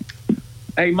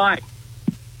 Hey, Mike,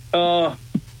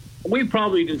 we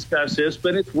probably discussed this,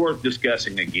 but it's worth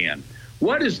discussing again.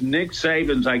 What is Nick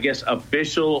Saban's,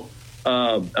 official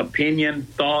opinion,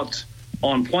 thoughts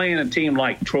on playing a team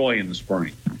like Troy in the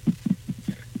spring?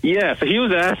 Yeah, so he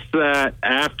was asked that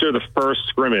after the first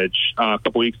scrimmage a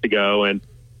couple weeks ago, and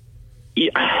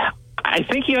I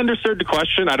think he understood the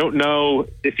question. I don't know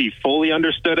if he fully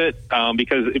understood it,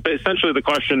 because essentially the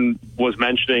question was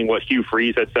mentioning what Hugh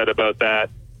Freeze had said about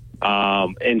that,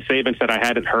 and Saban said, I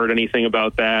hadn't heard anything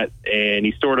about that, and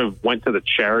he sort of went to the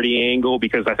charity angle,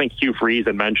 because I think Hugh Freeze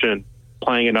had mentioned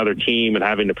playing another team and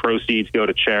having the proceeds go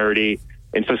to charity,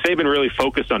 and so Saban really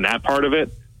focused on that part of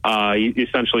it. He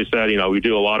essentially said, we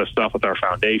do a lot of stuff with our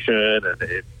foundation,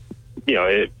 and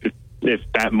if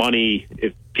that money,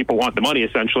 if people want the money,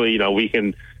 essentially, we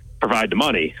can provide the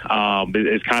money.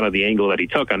 Is kind of the angle that he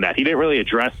took on that. He didn't really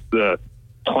address the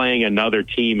playing another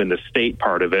team in the state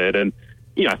part of it, and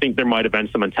I think there might have been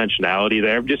some intentionality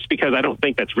there, just because I don't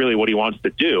think that's really what he wants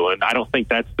to do, and I don't think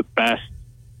that's the best.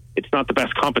 It's not the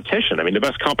best competition. I mean, the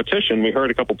best competition, we heard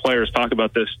a couple players talk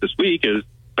about this week, is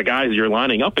the guys you're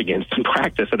lining up against in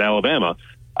practice at Alabama.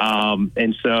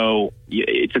 And so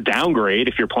it's a downgrade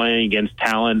if you're playing against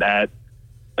talent at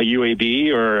a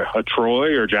UAB or a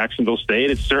Troy or Jacksonville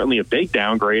State. It's certainly a big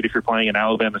downgrade if you're playing an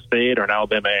Alabama State or an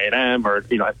Alabama A&M or an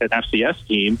FCS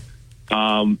team.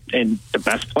 And the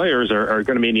best players are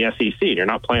going to be in the SEC. You're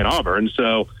not playing Auburn.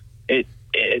 So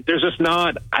there's just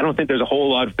not, I don't think there's a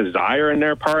whole lot of desire in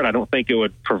their part. I don't think it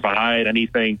would provide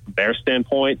anything from their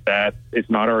standpoint that is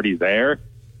not already there.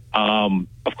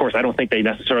 Of course, I don't think they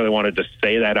necessarily wanted to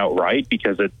say that outright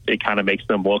because it kind of makes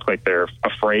them look like they're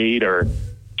afraid or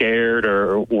scared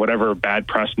or whatever bad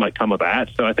press might come of that.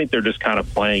 So I think they're just kind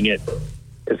of playing it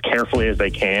as carefully as they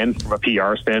can from a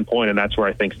PR standpoint, and that's where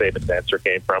I think Saban's answer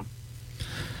came from.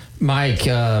 Mike,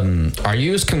 are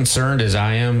you as concerned as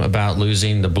I am about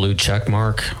losing the blue check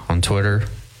mark on Twitter?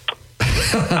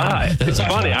 It's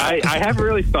funny. I haven't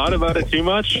really thought about it too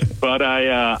much, but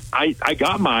I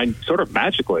got mine sort of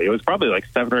magically. It was probably like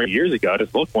 7 or 8 years ago. I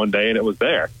just looked one day and it was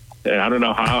there. And I don't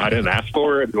know how. I didn't ask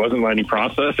for it. It wasn't any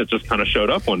process. It just kind of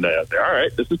showed up one day. I was like, all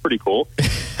right, this is pretty cool.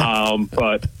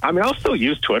 But, I mean, I'll still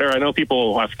use Twitter. I know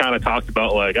people have kind of talked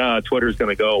about, like, Twitter's going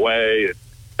to go away.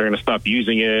 They're going to stop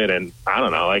using it. And I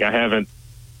don't know. Like, I haven't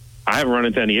run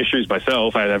into any issues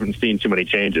myself. I haven't seen too many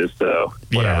changes, so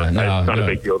whatever. It's not a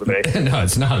big deal to me. No,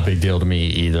 it's not a big deal to me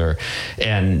either.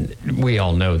 And we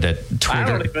all know that Twitter... I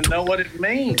don't even know what it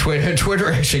means.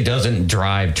 Twitter actually doesn't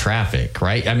drive traffic,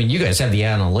 right? I mean, you guys have the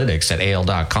analytics at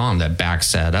AL.com that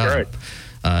backs that up. Right.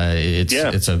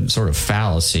 It's a sort of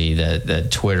fallacy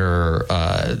that Twitter,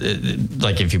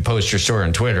 like if you post your story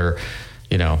on Twitter,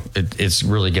 you know, it's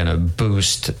really going to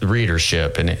boost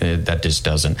readership, and that just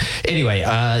doesn't. Anyway,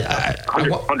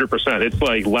 100%. It's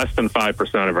like less than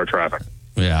 5% of our traffic.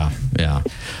 Yeah.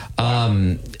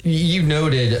 You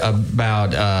noted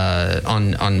about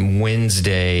on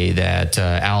Wednesday that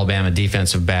Alabama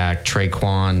defensive back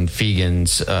Traquan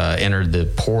Fegans entered the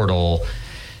portal.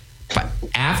 But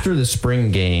after the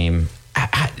spring game,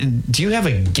 do you have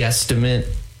a guesstimate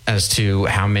as to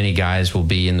how many guys will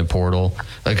be in the portal?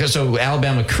 Because so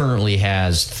Alabama currently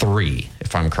has 3,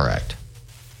 if I'm correct.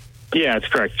 Yeah, it's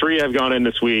correct. 3 have gone in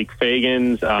this week.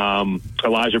 Fagans,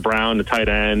 Elijah Brown, the tight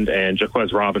end, and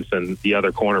Jaquez Robinson, the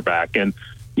other cornerback. And,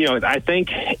 you know, I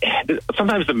think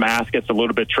sometimes the math gets a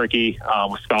little bit tricky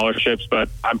with scholarships, but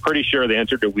I'm pretty sure they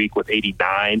entered the week with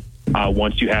 89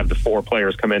 once you have the 4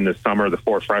 players come in this summer, the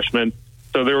 4 freshmen.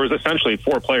 So there was essentially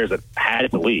 4 players that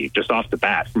had to leave just off the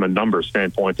bat from a numbers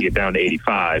standpoint to get down to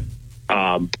 85.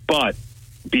 But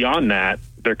beyond that,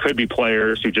 there could be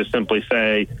players who just simply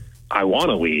say, I want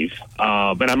to leave.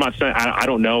 And I'm not saying, I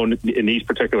don't know in these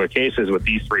particular cases with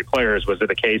these 3 players, was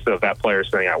it a case of that player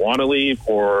saying, I want to leave,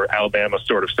 or Alabama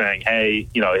sort of saying, hey,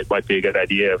 you know, it might be a good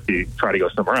idea if you try to go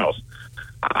somewhere else.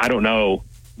 I don't know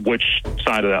which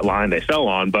side of that line they fell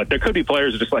on, but there could be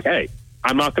players who are just like, hey,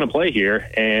 I'm not going to play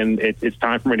here, and it's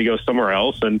time for me to go somewhere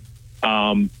else. And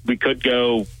we could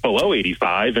go below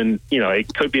 85, and you know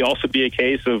it could be also be a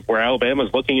case of where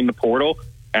Alabama's looking in the portal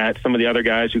at some of the other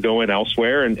guys who go in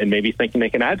elsewhere, and maybe thinking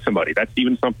they can add somebody. That's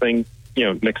even something, you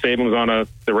know, Nick Saban was on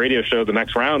the radio show The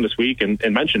Next Round this week and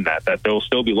mentioned that they'll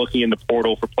still be looking in the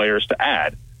portal for players to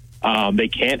add. They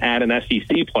can't add an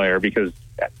SEC player because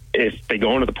if they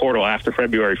go into the portal after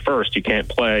February 1st, you can't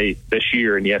play this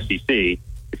year in the SEC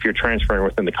if you're transferring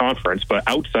within the conference. But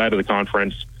outside of the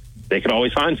conference, they could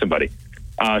always find somebody.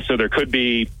 So there could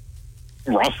be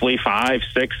roughly 5,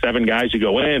 6, 7 guys who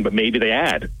go in, but maybe they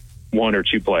add 1 or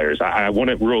 2 players. I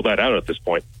wouldn't rule that out at this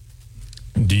point.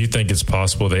 Do you think it's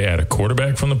possible they add a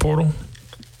quarterback from the portal?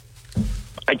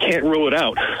 I can't rule it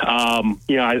out.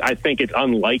 You know, I think it's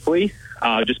unlikely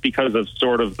just because of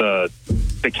sort of the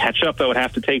catch-up that would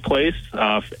have to take place.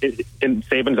 And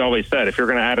Saban's always said, if you're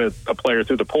going to add a player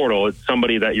through the portal, it's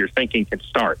somebody that you're thinking can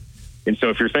start. And so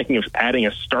if you're thinking of adding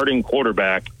a starting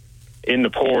quarterback in the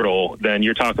portal, then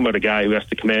you're talking about a guy who has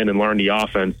to come in and learn the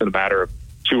offense in a matter of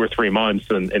 2 or 3 months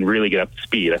and really get up to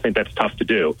speed. I think that's tough to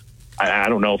do. I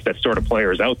don't know if that sort of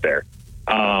player is out there.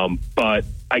 But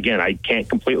again, I can't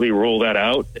completely rule that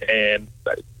out. And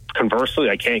conversely,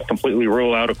 I can't completely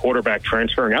rule out a quarterback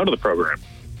transferring out of the program.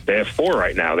 They have 4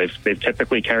 right now. They've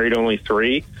typically carried only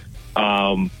 3.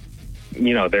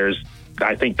 You know,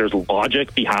 I think there's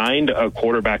logic behind a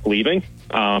quarterback leaving.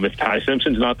 If Ty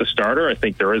Simpson's not the starter, I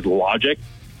think there is logic,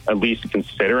 at least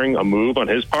considering a move on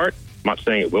his part. I'm not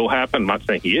saying it will happen. I'm not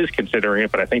saying he is considering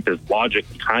it, but I think there's logic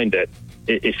behind it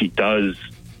if he does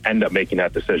end up making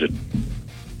that decision.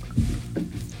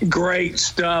 Great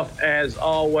stuff, as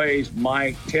always,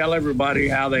 Mike. Tell everybody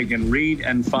how they can read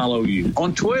and follow you.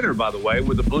 On Twitter, by the way,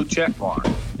 with the blue check mark.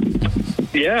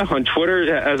 Yeah, on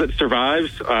Twitter, as it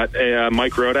survives, at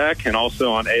Mike Rodak, and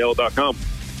also on AL.com.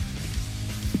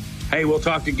 Hey, we'll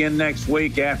talk again next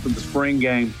week after the spring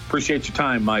game. Appreciate your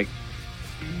time, Mike.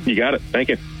 You got it. Thank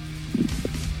you.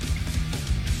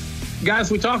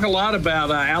 Guys, we talk a lot about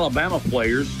Alabama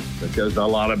players because a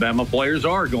lot of Alabama players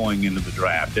are going into the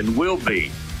draft and will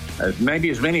be. Maybe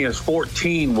as many as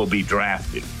 14 will be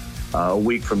drafted a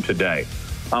week from today.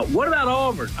 What about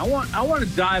Auburn? I want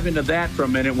to dive into that for a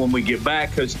minute when we get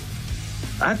back because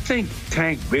I think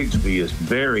Tank Bigsby is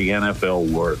very NFL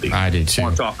worthy. I do too. I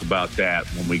want to talk about that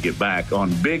when we get back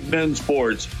on Big Noon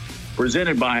Sports,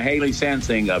 presented by Haley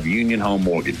Sansing of Union Home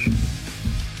Mortgage.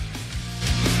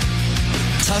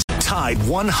 Tide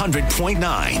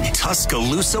 100.9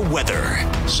 Tuscaloosa weather.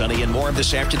 Sunny and warm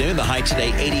this afternoon. The high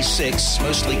today 86.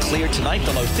 Mostly clear tonight.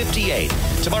 The low 58.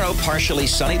 Tomorrow partially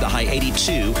sunny. The high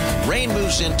 82. Rain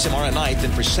moves in tomorrow night.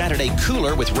 Then for Saturday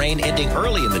cooler with rain ending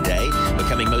early in the day.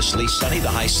 Becoming mostly sunny. The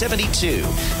high 72.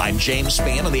 I'm James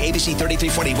Spann on the ABC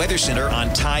 3340 Weather Center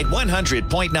on Tide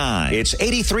 100.9. It's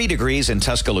 83 degrees in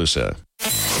Tuscaloosa.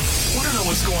 Want to know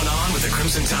what's going on with the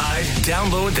Crimson Tide?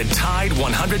 Download the Tide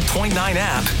 100.9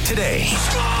 app today.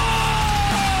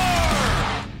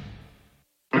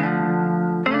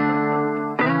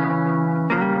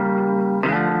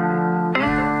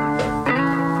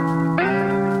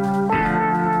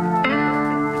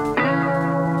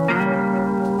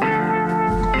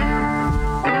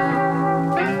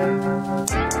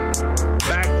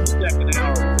 Back to the second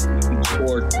hour of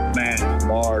Sports, Matt,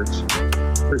 Lars,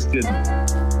 Christian,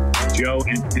 Joe,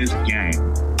 and his gang.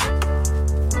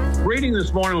 Reading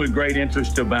this morning with great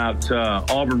interest about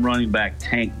Auburn running back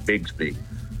Tank Bigsby.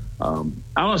 I'm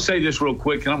going to say this real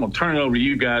quick, and I'm going to turn it over to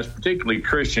you guys, particularly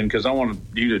Christian, because I want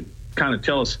you to kind of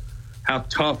tell us how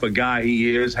tough a guy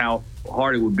he is, how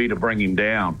hard it would be to bring him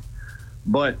down.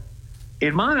 But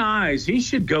in my eyes, he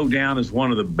should go down as one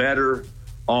of the better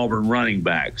Auburn running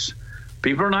backs.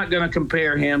 People are not going to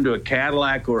compare him to a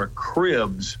Cadillac or a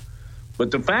Cribbs,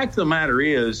 but the fact of the matter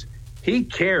is he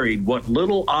carried what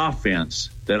little offense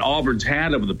that Auburn's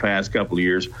had over the past couple of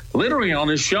years literally on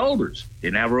his shoulders.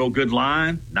 Didn't have a real good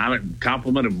line, not a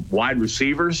complement of wide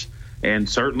receivers, and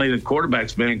certainly the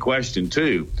quarterback's been in question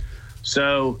too.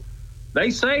 So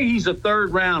they say he's a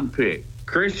third-round pick.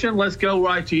 Christian, let's go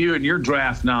right to you and your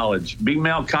draft knowledge. B.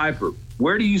 Mel Kiper,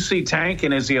 where do you see Tank,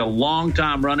 and is he a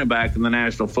long-time running back in the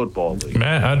National Football League?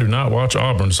 Matt, I do not watch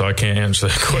Auburn, so I can't answer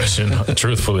that question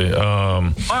truthfully.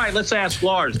 All right, let's ask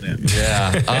Lars then.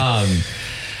 Yeah.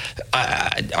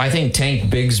 I think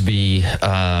Tank Bigsby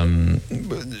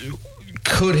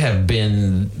could have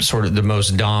been sort of the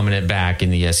most dominant back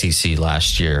in the SEC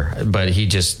last year, but he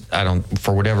just,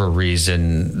 for whatever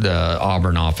reason, the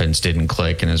Auburn offense didn't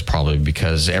click, and it's probably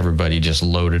because everybody just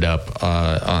loaded up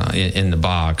in the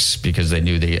box because they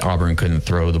knew Auburn couldn't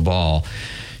throw the ball.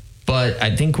 But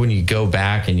I think when you go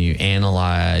back and you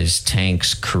analyze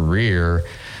Tank's career,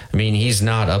 I mean, he's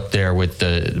not up there with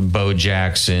the Bo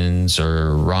Jacksons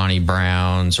or Ronnie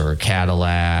Browns or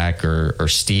Cadillac or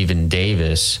Stephen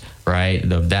Davis, right,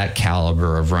 of that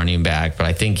caliber of running back. But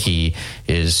I think he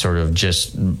is sort of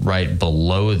just right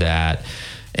below that.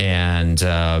 And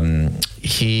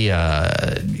he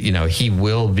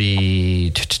will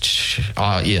be,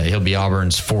 he'll be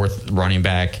Auburn's fourth running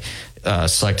back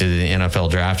selected in the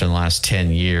NFL draft in the last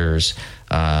 10 years.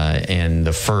 And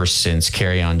the first since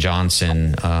Kerryon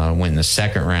Johnson went in the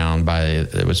second round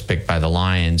it was picked by the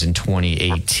Lions in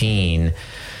 2018.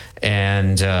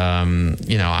 And,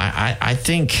 I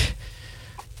think,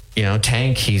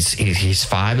 Tank, he's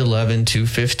 5'11",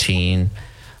 215.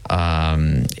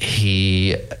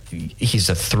 He's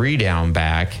a 3-down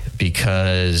back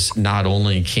because not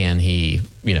only can he,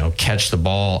 catch the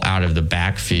ball out of the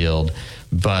backfield,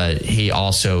 but he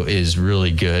also is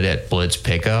really good at blitz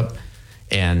pickup.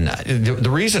 And the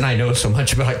reason I know so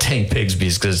much about Tank Bigsby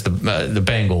is because the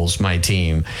Bengals, my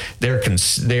team,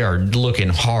 they are looking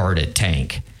hard at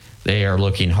Tank. They are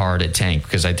looking hard at Tank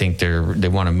because I think they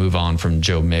want to move on from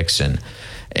Joe Mixon.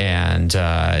 And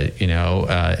Tank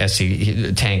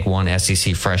won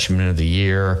SEC Freshman of the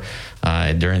Year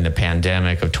during the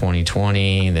pandemic of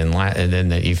 2020.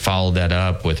 Then he followed that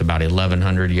up with about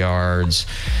 1,100 yards,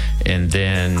 and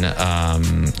then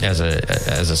as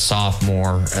a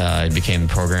sophomore, he became the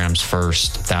program's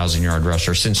first 1,000-yard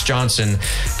rusher since Johnson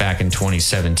back in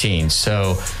 2017.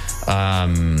 So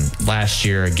last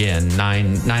year, again,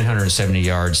 970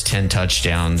 yards, 10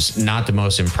 touchdowns. Not the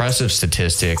most impressive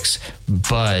statistics,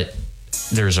 but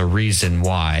there's a reason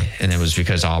why, and it was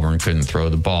because Auburn couldn't throw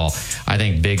the ball. I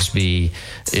think Bigsby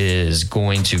is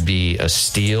going to be a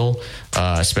steal,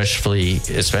 especially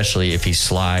if he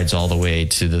slides all the way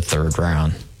to the third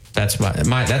round. That's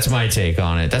my take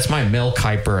on it. That's my Mel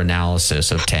Kiper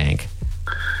analysis of Tank.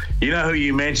 You know who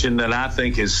you mentioned that I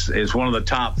think is one of the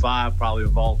top 5 probably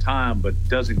of all time, but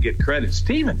doesn't get credit?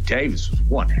 Stephen Davis was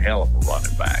one hell of a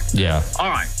running back. Yeah. All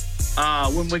right.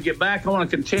 When we get back, I want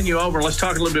to continue over. Let's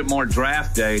talk a little bit more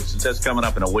draft day since that's coming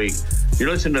up in a week. You're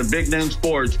listening to Big Noon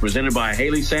Sports presented by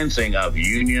Haley Sensing of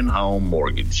Union Home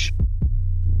Mortgage.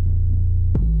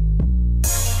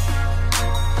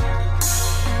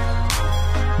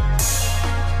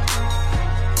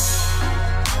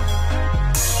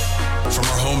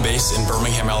 Base in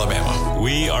Birmingham, Alabama.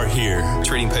 We are here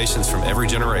treating patients from every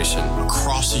generation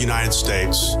across the United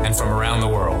States and from around the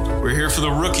world. We're here for the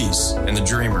rookies and the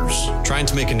dreamers, trying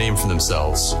to make a name for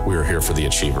themselves. We are here for the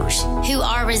achievers, who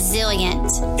are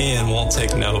resilient and won't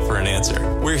take no for an answer.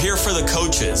 We're here for the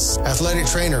coaches, athletic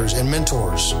trainers, and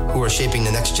mentors who are shaping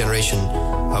the next generation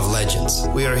of legends.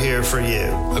 We are here for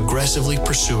you, aggressively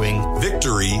pursuing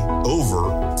victory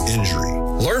over injury.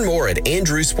 Learn more at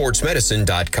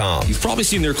andrewsportsmedicine.com. You've probably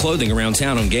seen their clothing around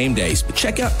town on game days, but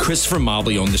check out Christopher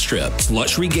Mobley on the Strip. It's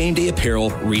luxury game day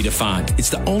apparel redefined. It's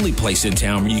the only place in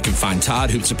town where you can find Todd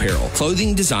Hoops apparel.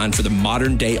 Clothing designed for the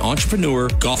modern day entrepreneur,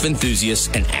 golf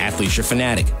enthusiast, and athleisure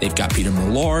fanatic. They've got Peter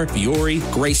Millar, Fiore,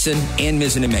 Grayson, and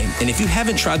Mizzen+Main. And if you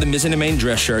haven't tried the Mizzen+Main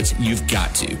dress shirts, you've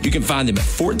got to. You can find them at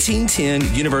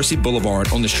 1410 University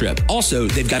Boulevard on the Strip. Also,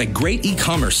 they've got a great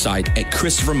e-commerce site at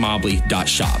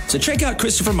ChristopherMobley.shop. So check out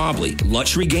Christopher Mobley,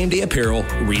 luxury game day apparel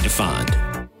redefined.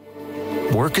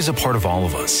 Work is a part of all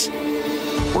of us.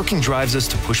 Working drives us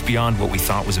to push beyond what we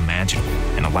thought was imaginable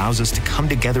and allows us to come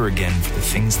together again for the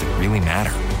things that really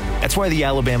matter. That's why the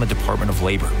Alabama Department of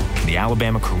Labor and the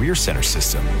Alabama Career Center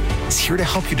system is here to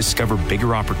help you discover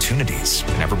bigger opportunities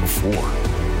than ever before.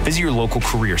 Visit your local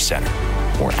career center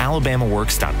or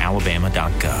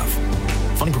alabamaworks.alabama.gov.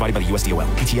 Funding provided by the USDOL,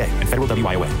 PTA, and Federal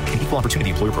WIOA, an Equal Opportunity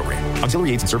Employer Program.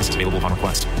 Auxiliary aids and services available upon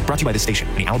request. Brought to you by this station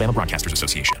and the Alabama Broadcasters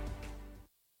Association.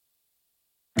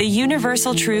 The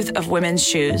universal truth of women's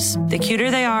shoes. The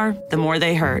cuter they are, the more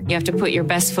they hurt. You have to put your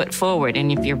best foot forward, and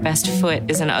if your best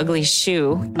foot is an ugly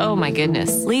shoe, oh my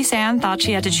goodness. Lise Ann thought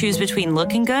she had to choose between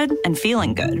looking good and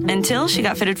feeling good until she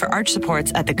got fitted for arch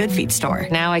supports at the Good Feet store.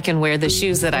 Now I can wear the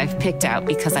shoes that I've picked out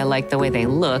because I like the way they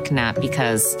look, not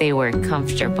because they were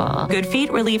comfortable. Good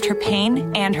Feet relieved her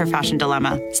pain and her fashion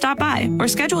dilemma. Stop by or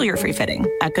schedule your free fitting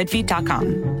at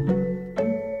goodfeet.com.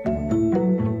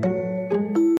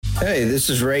 Hey, this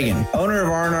is Reagan, owner of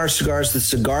R&R Cigars, the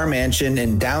Cigar Mansion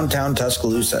in downtown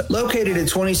Tuscaloosa, located at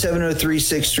 2703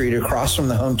 6th Street across from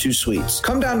the Home 2 Suites.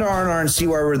 Come down to R&R and see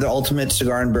why we're the ultimate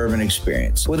cigar and bourbon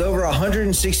experience. With over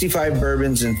 165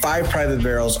 bourbons and 5 private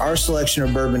barrels, our selection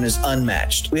of bourbon is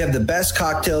unmatched. We have the best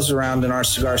cocktails around and our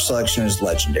cigar selection is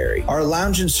legendary. Our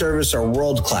lounge and service are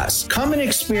world-class. Come and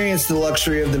experience the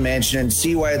luxury of the mansion and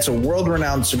see why it's a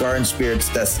world-renowned cigar and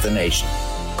spirits destination.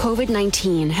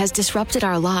 COVID-19 has disrupted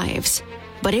our lives,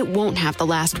 but it won't have the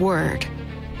last word.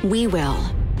 We will.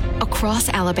 Across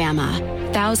Alabama,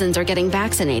 thousands are getting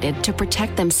vaccinated to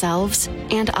protect themselves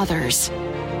and others.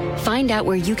 Find out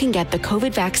where you can get the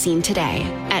COVID vaccine today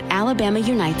at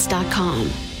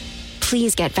alabamaunites.com.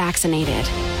 Please get vaccinated.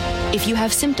 If you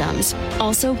have symptoms,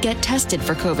 also get tested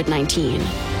for COVID-19.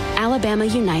 Alabama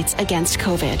Unites Against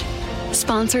COVID.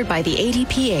 Sponsored by the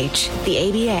ADPH, the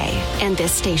ABA, and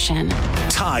this station.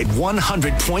 Tide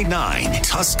 100.9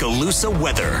 Tuscaloosa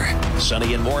weather.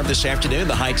 Sunny and warm this afternoon.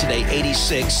 The high today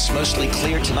 86. Mostly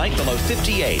clear tonight, the low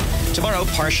 58. Tomorrow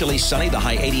partially sunny, the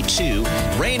high 82.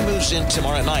 Rain moves in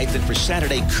tomorrow night. Then for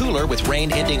Saturday, cooler with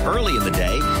rain ending early in the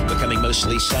day, becoming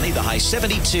mostly sunny, the high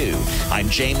 72. I'm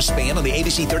James Spann on the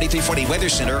ABC 3340 Weather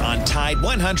Center on Tide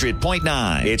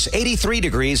 100.9. It's 83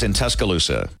 degrees in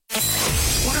Tuscaloosa.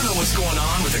 Want to know what's going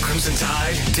on with the Crimson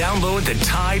Tide? Download the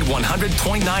Tide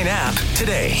 100.9 app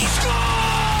today.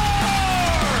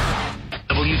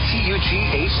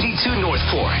 WTUG HD2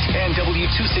 Northport and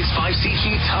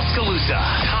W265CG Tuscaloosa.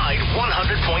 Tide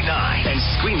 100.9 and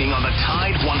streaming on the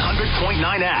Tide 100.9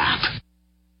 app.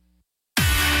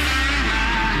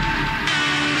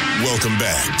 Welcome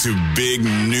back to Big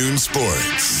Noon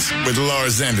Sports with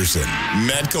Lars Anderson,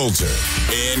 Matt Coulter,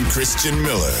 and Christian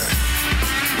Miller.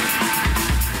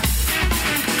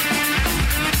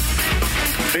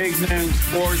 Big Noon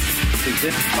Sports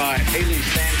presented by Haley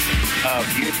Sampson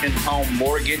of Union Home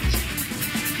Mortgage.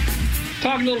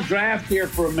 Talk a little draft here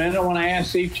for a minute. I want to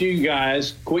ask each of you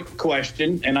guys a quick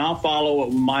question, and I'll follow up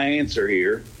with my answer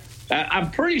here. I'm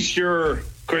pretty sure,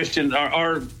 Christian,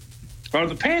 are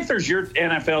the Panthers your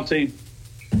NFL team?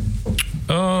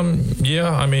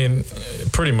 Yeah, I mean,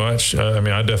 pretty much. I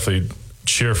mean, I definitely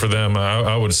cheer for them.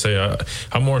 I would say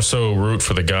I more so root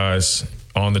for the guys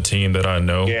on the team that I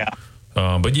know. Yeah.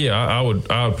 But yeah, I would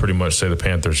pretty much say the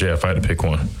Panthers. Yeah, if I had to pick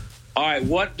one. All right,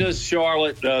 what does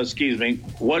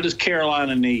what does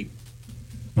Carolina need?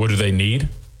 What do they need?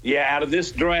 Yeah, out of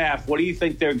this draft, what do you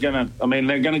think they're going to –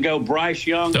 they're going to go Bryce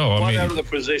Young? What other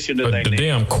position do they need? The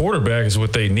damn quarterback is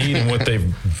what they need and what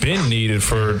they've been needed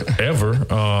forever.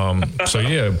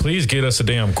 Please get us a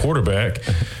damn quarterback.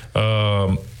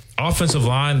 Offensive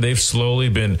line, they've slowly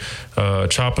been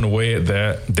chopping away at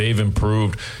that. They've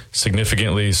improved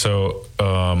significantly. So,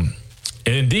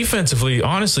 and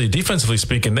defensively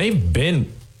speaking, they've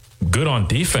been good on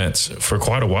defense for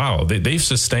quite a while. They've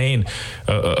sustained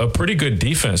a pretty good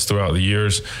defense throughout the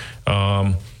years.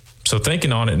 So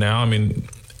thinking on it now,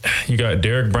 you got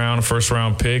Derek Brown, a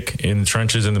first-round pick in the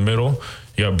trenches in the middle.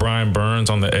 You got Brian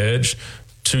Burns on the edge.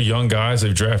 Two young guys.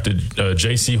 They've drafted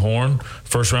J.C. Horn,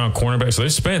 first-round cornerback. So they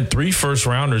spent 3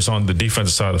 first-rounders on the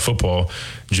defensive side of the football.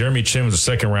 Jeremy Chin was a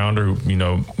second-rounder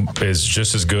who, is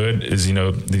just as good as,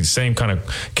 the same kind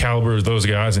of caliber as those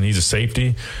guys, and he's a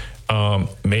safety.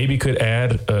 Maybe could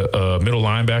add a middle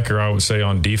linebacker, I would say,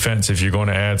 on defense if you're going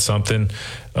to add something,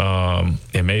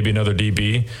 and maybe another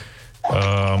DB.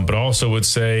 But also would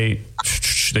say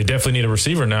they definitely need a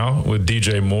receiver now with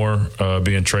DJ Moore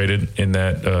being traded in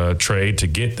that trade to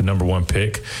get the number 1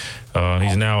 pick.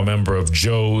 He's now a member of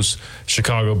Joe's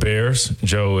Chicago Bears.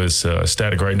 Joe is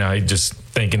ecstatic right now. He's just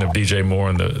thinking of DJ Moore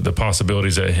and the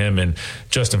possibilities that him and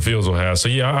Justin Fields will have. So,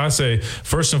 I say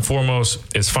first and foremost,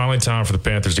 it's finally time for the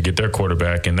Panthers to get their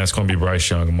quarterback, and that's going to be Bryce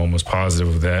Young. I'm almost positive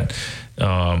of that.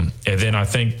 And then I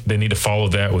think they need to follow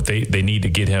that with they need to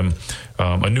get him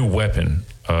a new weapon.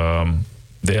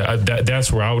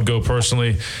 That's where I would go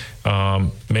personally.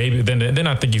 Maybe then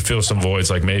I think you fill some voids,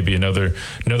 like maybe another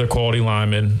quality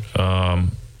lineman,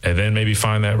 and then maybe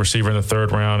find that receiver in the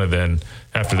 3rd round, and then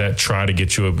after that try to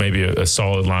get you maybe a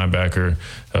solid linebacker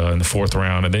in the 4th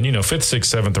round, and then 5th,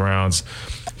 6th, 7th rounds.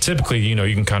 Typically,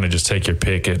 you can kind of just take your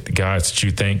pick at guys that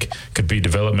you think could be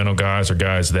developmental guys or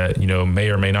guys that may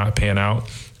or may not pan out.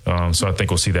 So I think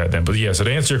we'll see that then. But so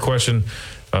to answer your question,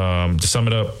 to sum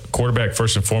it up, quarterback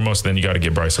first and foremost, then you got to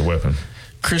get Bryce a weapon.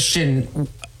 Christian,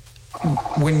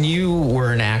 when you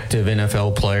were an active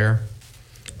NFL player,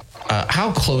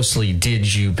 how closely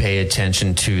did you pay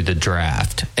attention to the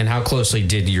draft, and how closely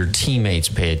did your teammates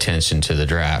pay attention to the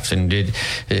draft? And did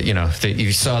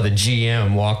you saw the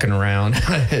GM walking around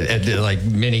at like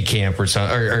mini camp or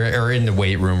something, or in the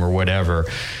weight room or whatever,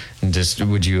 and just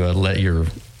would you let your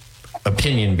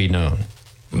opinion be known?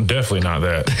 Definitely not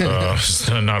that. It's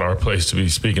not our place to be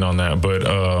speaking on that, but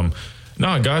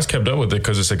no, guys kept up with it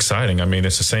because it's exciting.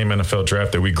 It's the same NFL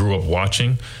draft that we grew up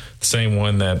watching, the same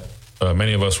one that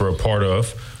many of us were a part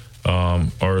of,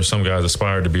 or some guys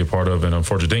aspired to be a part of and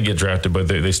unfortunately didn't get drafted, but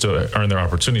they still earned their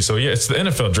opportunity. So, it's the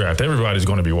NFL draft. Everybody's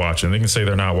going to be watching. They can say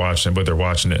they're not watching it, but they're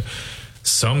watching it.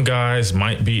 Some guys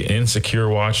might be insecure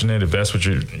watching it, if that's what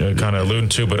you're kind of alluding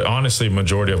to, but honestly,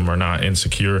 majority of them are not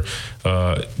insecure.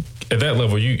 At that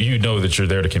level, you know that you're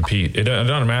there to compete. It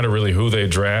doesn't matter really who they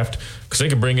draft, because they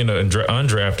can bring in an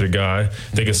undrafted guy,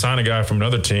 they can sign a guy from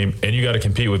another team, and you got to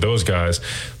compete with those guys.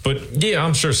 But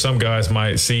I'm sure some guys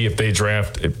might see if they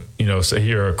draft, say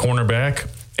here a cornerback,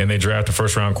 and they draft a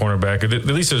first-round cornerback. At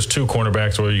least there's 2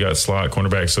 cornerbacks, or you got slot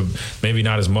cornerbacks, so maybe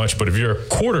not as much. But if you're a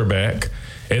quarterback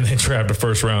and they draft a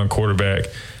first-round quarterback,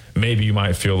 maybe you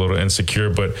might feel a little insecure.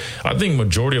 But I think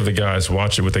majority of the guys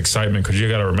watch it with excitement, because you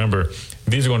got to remember,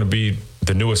 these are going to be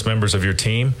the newest members of your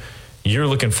team. You're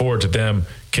looking forward to them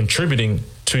contributing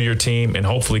to your team and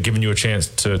hopefully giving you a chance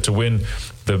to win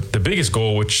the biggest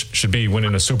goal, which should be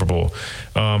winning a Super Bowl.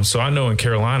 So I know in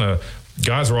Carolina,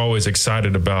 guys were always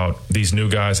excited about these new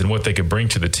guys and what they could bring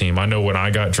to the team. I know when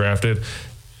I got drafted,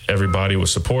 everybody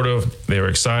was supportive. They were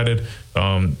excited.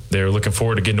 They were looking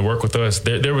forward to getting to work with us.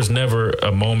 There was never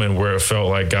a moment where it felt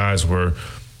like guys were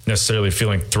necessarily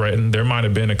feeling threatened. There might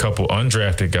have been a couple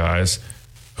undrafted guys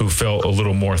who felt a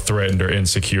little more threatened or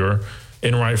insecure,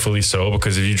 and rightfully so,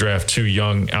 because if you draft 2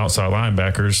 young outside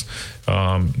linebackers,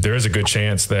 there is a good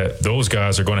chance that those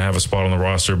guys are going to have a spot on the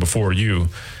roster before you.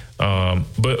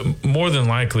 But more than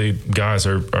likely, guys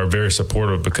are very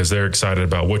supportive because they're excited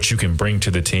about what you can bring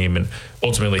to the team and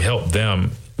ultimately help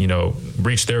them,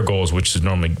 reach their goals, which is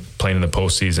normally playing in the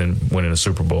postseason, winning a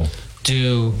Super Bowl.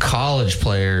 Do college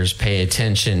players pay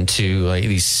attention to like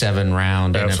these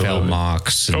 7-round NFL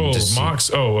mocks? Mocks?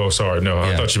 Sorry. No,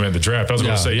 I thought you meant the draft. I was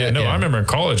going to say, I remember in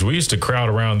college, we used to crowd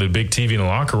around the big TV in the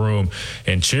locker room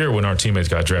and cheer when our teammates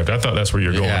got drafted. I thought that's where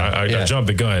you're going. I jumped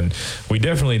the gun. We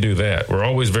definitely do that. We're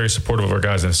always very supportive of our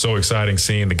guys, and it's so exciting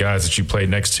seeing the guys that you play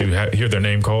next to hear their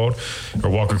name called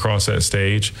or walk across that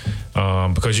stage,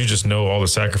 because you just know all the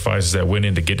sacrifices that went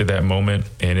in to get to that moment,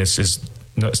 and it's just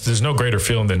there's no greater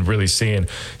feeling than really seeing.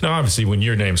 Now, obviously, when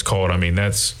your name's called,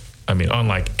 that's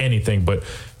unlike anything. But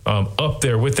up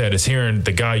there with that is hearing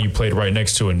the guy you played right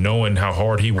next to and knowing how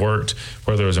hard he worked,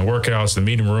 whether it was in workouts, the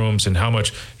meeting rooms, and how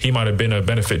much he might have been a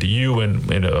benefit to you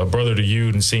and a brother to you,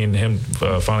 and seeing him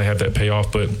finally have that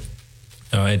payoff. But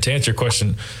and to answer your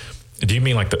question, do you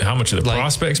mean like how much of the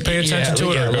prospects pay attention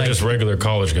to it, or just regular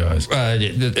college guys?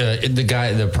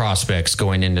 The prospects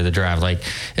going into the draft. Like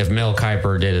if Mel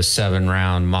Kiper did a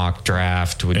 7-round mock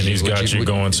draft, he's got you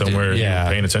going somewhere,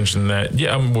 paying attention to that.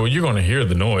 Yeah, well, you're going to hear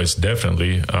the noise,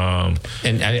 definitely. And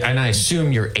I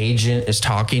assume your agent is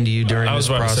talking to you during this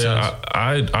process?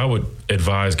 I would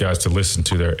advise guys to listen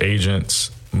to their agents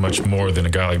much more than a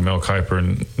guy like Mel Kiper,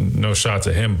 and no shots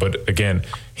at him. But again,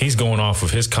 he's going off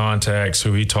of his contacts,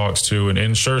 who he talks to,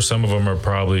 and sure, some of them are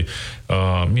probably,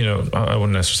 I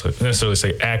wouldn't necessarily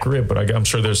say accurate, but I'm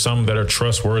sure there's some that are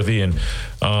trustworthy and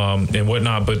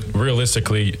whatnot. But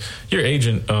realistically, your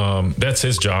agent, that's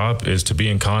his job, is to be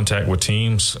in contact with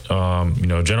teams,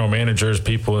 general managers,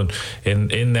 people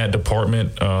in that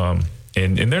department, and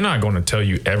they're not going to tell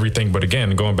you everything. But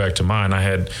again, going back to mine, I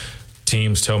had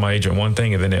teams tell my agent one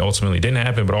thing and then it ultimately didn't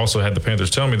happen, but also had the Panthers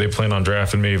tell me they plan on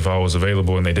drafting me if I was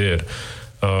available, and they did.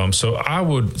 So I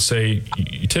would say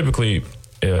typically,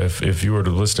 if you were to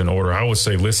list in order, I would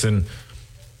say listen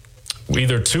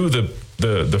either to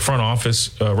the front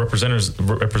office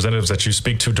representatives that you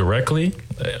speak to directly,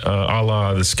 a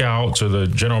la the scouts or the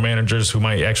general managers who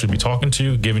might actually be talking to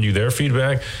you, giving you their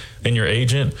feedback, and your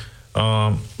agent.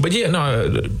 But yeah,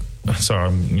 no, sorry,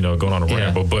 I'm going on a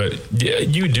ramble, but yeah,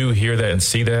 you do hear that and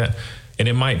see that, and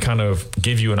it might kind of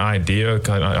give you an idea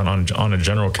on a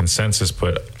general consensus.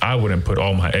 But I wouldn't put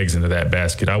all my eggs into that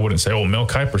basket. I wouldn't say, "Oh, Mel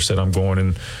Kiper said I'm going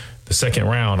in the second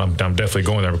round. I'm definitely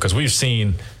going there," because we've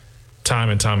seen time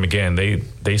and time again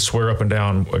they swear up and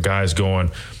down a guy's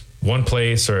going one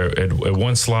place or at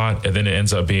one slot, and then it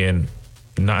ends up being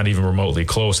not even remotely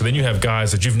close. And then you have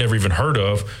guys that you've never even heard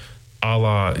of, a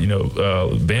la,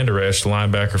 Van Der Esch, the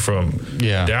linebacker from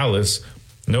Dallas.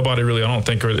 Nobody really, I don't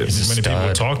think many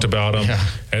people talked about him. Yeah.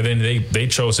 And then they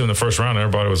chose him in the first round, and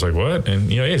everybody was like, what?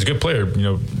 And, he's a good player,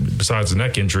 besides the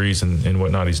neck injuries and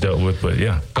whatnot he's dealt with. But,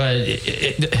 yeah. But,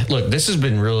 look, this has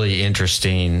been really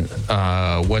interesting,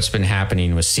 what's been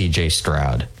happening with C.J.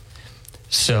 Stroud.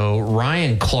 So,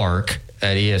 Ryan Clark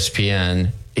at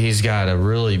ESPN, he's got a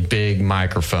really big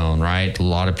microphone, right? A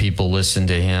lot of people listen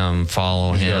to him,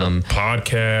 follow him.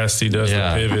 Podcast, he does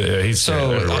the pivot. Yeah, he's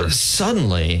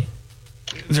suddenly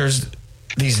there's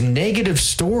these negative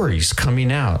stories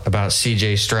coming out about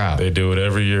C.J. Stroud. They do it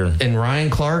every year. And Ryan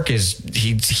Clark he's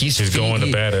going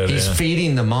to bat at it. He's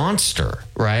feeding the monster,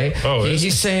 right? Oh,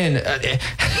 he's saying,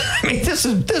 this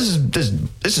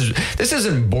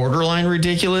isn't borderline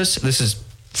ridiculous. This is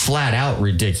flat out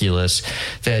ridiculous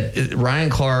that Ryan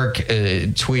Clark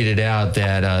tweeted out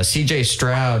that C.J.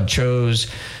 Stroud chose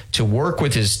to work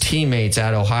with his teammates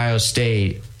at Ohio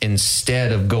State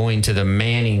instead of going to the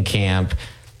Manning camp,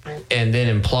 and then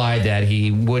implied that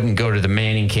he wouldn't go to the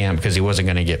Manning camp because he wasn't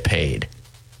going to get paid.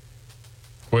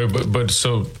 Wait, but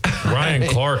so Ryan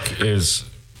Clark is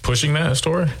pushing that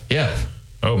story? Yeah.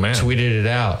 Oh, man. Tweeted it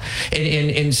out.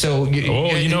 And so...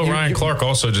 Ryan Clark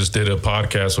also just did a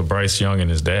podcast with Bryce Young and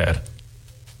his dad.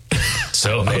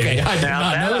 So okay, I did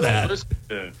not know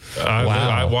that.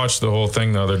 I watched the whole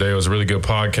thing the other day. It was a really good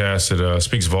podcast. It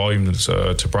speaks volumes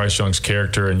to Bryce Young's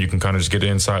character, and you can kind of just get an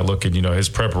inside look at his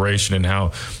preparation and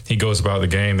how he goes about the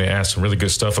game. They asked some really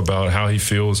good stuff about how he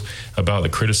feels about the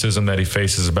criticism that he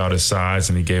faces about his size,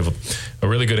 and he gave a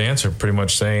really good answer, pretty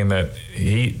much saying that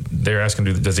they're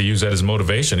asking, does he use that as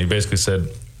motivation? He basically said,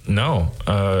 no,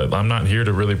 I'm not here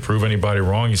to really prove anybody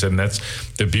wrong. He said, and that's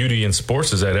the beauty in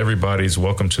sports, is that everybody's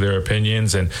welcome to their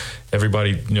opinions, and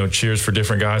everybody, cheers for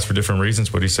different guys for different reasons.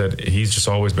 But he said he's just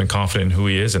always been confident in who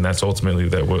he is, and that's ultimately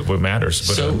what matters.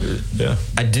 But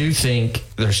I do think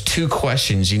there's two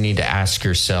questions you need to ask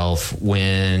yourself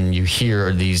when you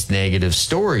hear these negative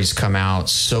stories come out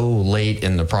so late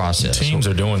in the process. Teams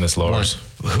are doing this, Lars.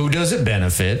 Who does it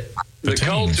benefit? The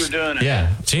Colts are doing it.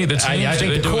 Yeah. The teams, I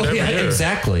think they do it every year.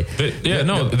 Exactly. The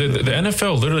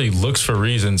NFL literally looks for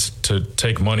reasons to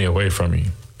take money away from you,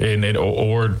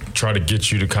 or try to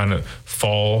get you to kind of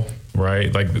fall,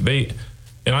 right? Like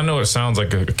and I know it sounds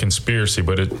like a conspiracy,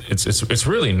 but it's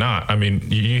really not. I mean,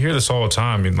 you hear this all the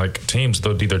time. I mean, like, teams,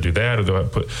 they'll either do that or they'll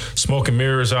put smoke and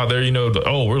mirrors out there,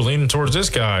 we're leaning towards this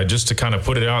guy, just to kind of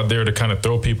put it out there to kind of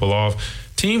throw people off.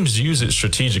 Teams use it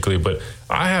strategically, but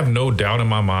I have no doubt in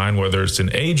my mind, whether it's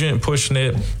an agent pushing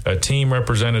it, a team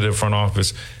representative, front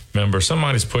office member,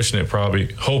 somebody's pushing it,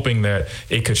 probably hoping that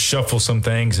it could shuffle some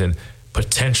things and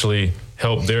potentially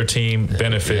help their team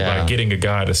benefit by getting a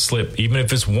guy to slip, even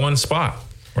if it's one spot.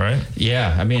 right?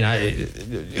 Yeah, I mean,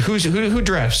 who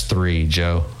drafts 3,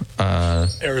 Joe?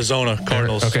 Arizona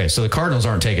Cardinals. Okay, so the Cardinals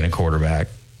aren't taking a quarterback.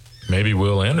 Maybe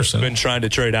Will Anderson. Been trying to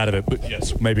trade out of it, but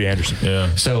yes, maybe Anderson.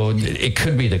 Yeah. So it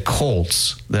could be the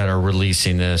Colts that are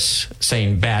releasing this,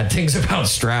 saying bad things about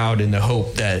Stroud in the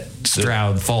hope that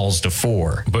Stroud falls to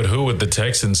 4. But who would the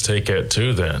Texans take at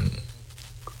 2 then?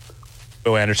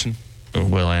 Will Anderson.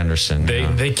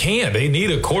 They can't. They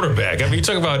need a quarterback. I mean, you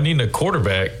talk about needing a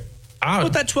quarterback. That's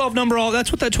what that 12 number.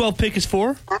 That's what that 12 pick is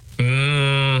for.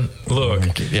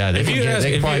 Look, yeah, they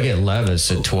could probably get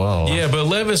Levis at 12. Yeah, but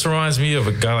Levis reminds me of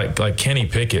a guy like Kenny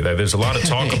Pickett. There's a lot of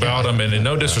talk about him, and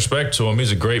no disrespect to him,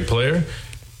 he's a great player,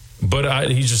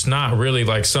 but he's just not really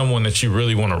like someone that you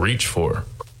really want to reach for.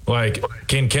 Like,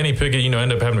 can Kenny Pickett,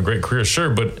 end up having a great career?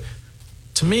 Sure, but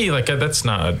to me, like that's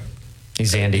not.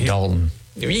 He's Andy Dalton.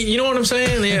 You know what I'm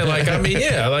saying? Yeah, like I mean,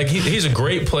 yeah, like he's a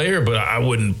great player, but I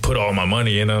wouldn't put all my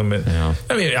money in him. And,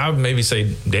 I mean, I would maybe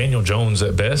say Daniel Jones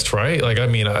at best, right? Like, I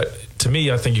mean, to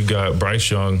me, I think you got Bryce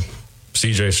Young,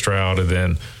 C.J. Stroud, and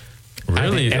then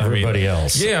really everybody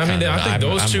else. Yeah, I mean, I think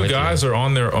those two guys are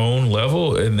on their own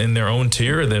level and in their own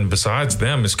tier. And then besides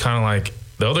them, it's kind of like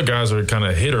the other guys are kind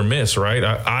of hit or miss, right?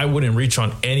 I wouldn't reach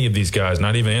on any of these guys,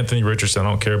 not even Anthony Richardson. I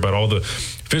don't care about all the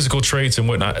physical traits and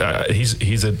whatnot.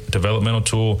 He's a developmental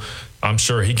tool. I'm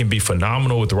sure he can be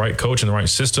phenomenal with the right coach and the right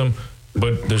system,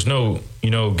 but there's no,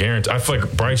 guarantee. I feel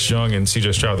like Bryce Young and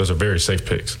C.J. Stroud, those are very safe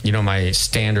picks. My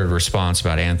standard response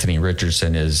about Anthony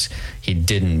Richardson is he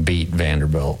didn't beat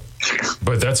Vanderbilt.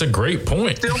 But that's a great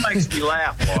point. Still makes me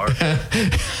laugh, Mark.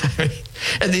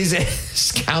 And these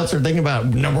scouts are thinking about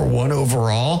number 1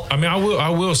 overall. I mean, I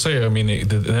will say, the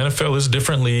NFL is a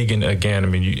different league. And again, I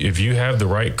mean, if you have the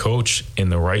right coach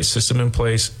and the right system in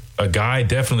place, a guy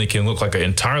definitely can look like an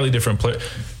entirely different player.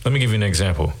 Let me give you an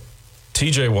example.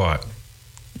 TJ Watt.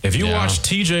 If you watch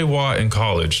TJ Watt in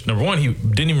college, number one, he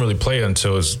didn't even really play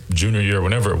until his junior year,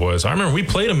 whenever it was. I remember we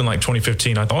played him in like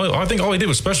 2015. I think all he did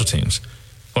was special teams.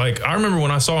 Like, I remember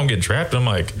when I saw him get drafted, I'm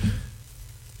like,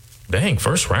 dang,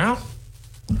 first round?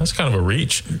 That's kind of a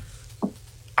reach.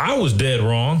 I was dead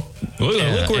wrong.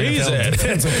 Look where he's at.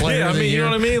 Yeah, I mean, you know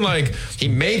what I mean? Like, he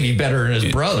may be better than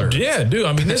his brother. Yeah, dude.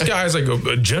 I mean, this guy's like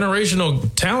a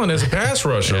generational talent as a pass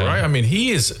rusher, right? I mean,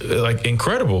 he is like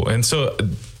incredible. And so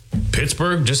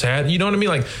Pittsburgh just had, you know what I mean?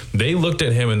 Like, they looked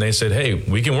at him and they said, hey,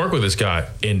 we can work with this guy.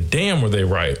 And damn, were they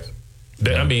right.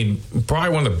 I mean,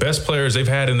 probably one of the best players they've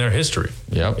had in their history.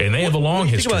 Yep. And they have a long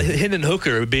history. Think about Hendon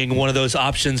Hooker being one of those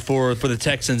options for the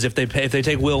Texans if they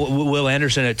take Will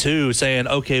Anderson at 2, saying,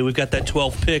 okay, we've got that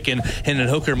 12th pick and Hendon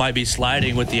Hooker might be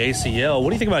sliding with the ACL. What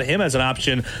do you think about him as an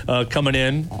option coming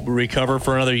in, recover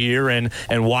for another year and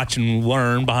watch and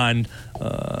learn behind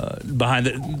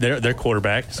their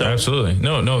quarterback? So. Absolutely.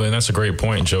 No, and that's a great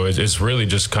point, Joe. It's really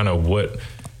just kind of which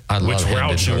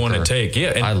route you want to take. Yeah,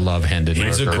 and I love Hendon Hooker.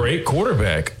 He's a great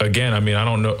quarterback. Again, I mean, I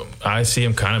don't know. I see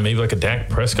him kind of maybe like a Dak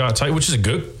Prescott type, which is a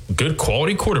good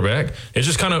quality quarterback. It's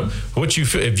just kind of what you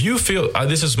feel. If you feel,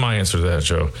 this is my answer to that,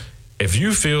 Joe. If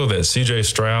you feel that C.J.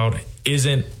 Stroud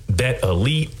isn't that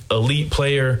elite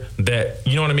player that,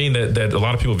 you know what I mean, that a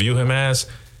lot of people view him as,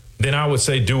 then I would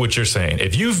say do what you're saying.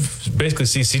 If you basically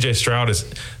see C.J. Stroud as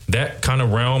that kind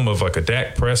of realm of like a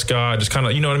Dak Prescott, just kind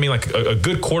of, you know what I mean, like a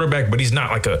good quarterback, but he's not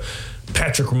like a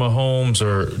Patrick Mahomes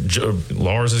or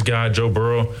Lars's guy, Joe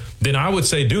Burrow, then I would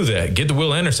say do that. Get to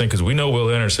Will Anderson, because we know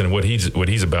Will Anderson and what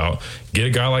he's about. Get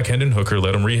a guy like Hendon Hooker,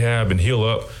 let him rehab and heal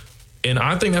up. And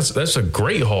I think that's a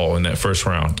great haul in that first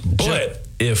round. But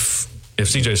if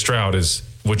C.J. Stroud is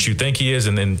what you think he is,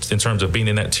 and then in terms of being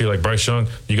in that tier like Bryce Young,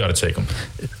 you got to take him.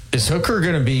 Is Hooker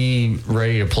going to be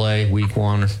ready to play week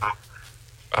 1?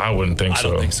 I wouldn't think so.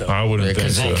 I don't think so. I wouldn't think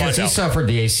so. Because he suffered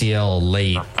the ACL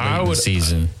late in the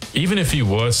season. Even if he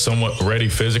was somewhat ready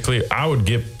physically, I would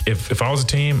give, if I was a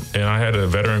team and I had a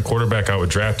veteran quarterback, I would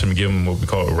draft him and give him what we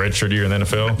call a redshirt year in the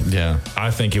NFL. Yeah.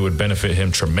 I think it would benefit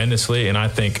him tremendously. And I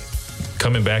think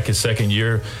coming back his second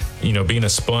year, being a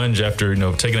sponge after,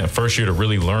 taking that first year to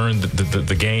really learn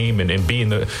the game and being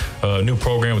the new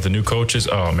program with the new coaches,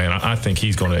 oh, man, I think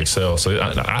he's going to excel. So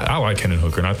I like Hendon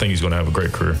Hooker, and I think he's going to have a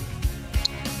great career.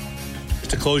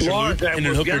 To close your loop,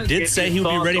 Hendon Hooker did say he would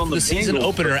be ready for the season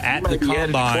opener at the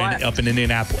Combine up in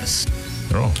Indianapolis.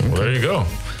 Oh, well, there you go.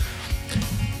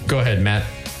 Go ahead, Matt.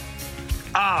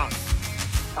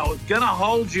 I was going to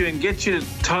hold you and get you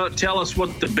to tell us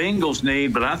what the Bengals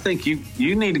need, but I think you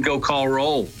need to go call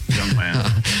roll, young man.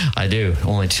 I do.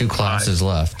 Only 2 classes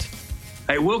left.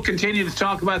 Hey, we'll continue to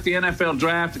talk about the NFL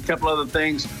draft, a couple other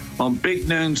things on Big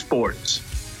Noon Sports.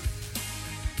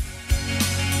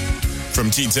 from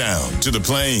T-Town to the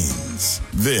Plains,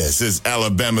 this is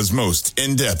Alabama's most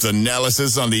in-depth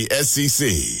analysis on the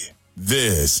SEC.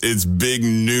 This is Big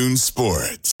Noon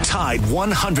Sports. Tide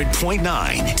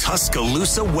 100.9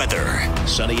 Tuscaloosa weather.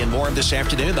 Sunny and warm this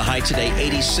afternoon. The high today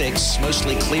 86.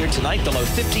 Mostly clear tonight. The low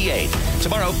 58.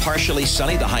 Tomorrow partially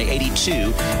sunny. The high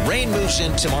 82. Rain moves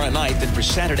in tomorrow night. Then for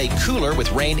Saturday cooler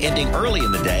with rain ending early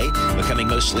in the day. Becoming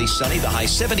mostly sunny. The high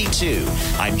 72.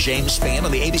 I'm James Spann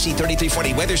on the ABC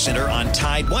 3340 Weather Center on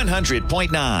Tide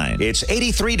 100.9. It's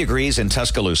 83 degrees in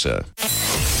Tuscaloosa.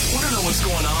 Want to know what's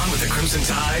going on with the Crimson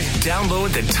Tide? Download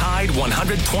the Tide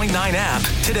 100.9 app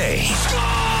today.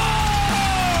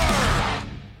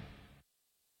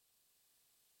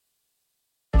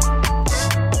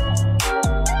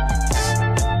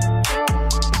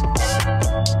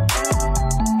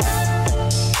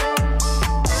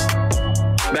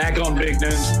 Back on Big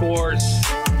Noon Sports,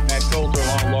 Matt Coulter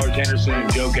along Lars Anderson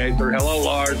and Joe Gaither. Hello,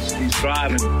 Lars. He's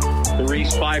driving to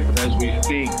Reese Piper as we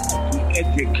speak to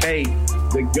educate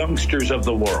the youngsters of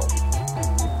the world.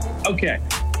 Okay,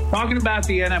 talking about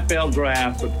the NFL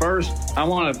draft, but first, I'm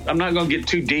not going to get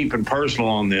too deep and personal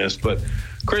on this, but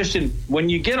Christian, when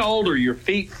you get older, your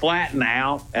feet flatten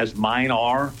out, as mine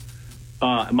are.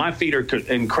 My feet are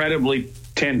incredibly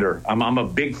tender. I'm a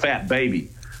big fat baby.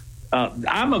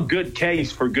 I'm a good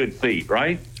case for good feet,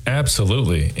 right?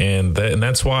 Absolutely. And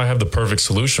that's why I have the perfect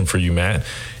solution for you, Matt.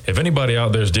 If anybody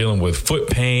out there is dealing with foot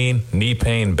pain, knee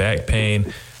pain, back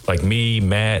pain, like me,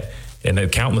 Matt, and then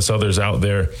countless others out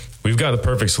there, we've got the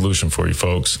perfect solution for you,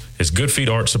 folks. It's Good Feet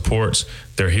Arch Supports.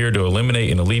 They're here to eliminate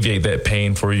and alleviate that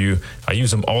pain for you. I use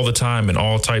them all the time in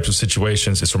all types of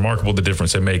situations. It's remarkable the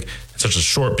difference they make in such a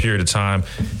short period of time.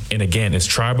 And again, it's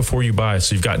try before you buy.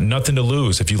 So you've got nothing to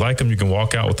lose. If you like them, you can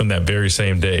walk out with them that very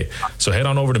same day. So head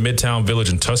on over to Midtown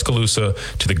Village in Tuscaloosa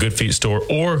to the Good Feet store,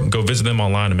 or go visit them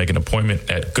online and make an appointment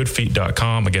at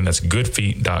goodfeet.com. Again, that's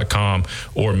goodfeet.com,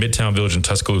 or Midtown Village in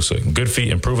Tuscaloosa. Good Feet,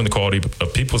 improving the quality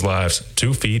of people's lives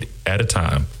 2 feet at a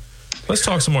time. Let's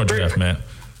talk some more draft, Matt.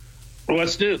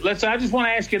 Let's do it. I just want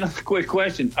to ask you another quick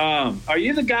question. Are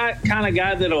you the kind of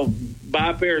guy that'll buy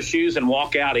a pair of shoes and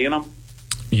walk out in them?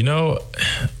 You know,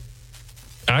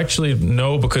 actually,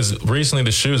 no, because recently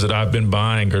the shoes that I've been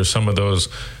buying are some of those,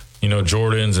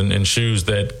 Jordans and shoes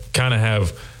that kind of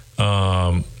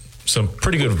have some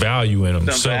pretty good value in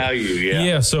them. Value, yeah.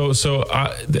 Yeah, so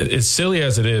it's silly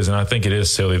as it is, and I think it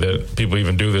is silly that people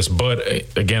even do this. But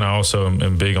again, I also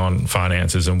am big on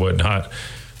finances and whatnot.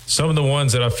 Some of the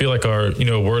ones that I feel like are,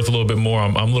 worth a little bit more,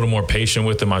 I'm a little more patient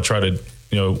with them. I try to,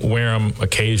 wear them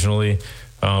occasionally.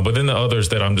 But then the others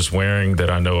that I'm just wearing that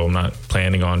I know I'm not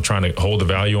planning on trying to hold the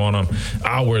value on them,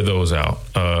 I'll wear those out.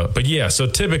 But yeah, so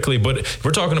typically, but if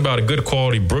we're talking about a good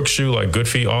quality Brooks shoe like Good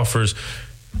Feet offers,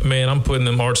 man, I'm putting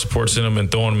them arch supports in them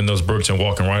and throwing them in those Brooks and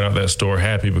walking right out that store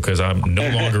happy because I'm no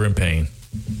longer in pain.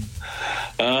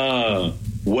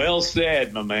 Well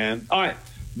said, my man. All right,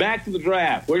 back to the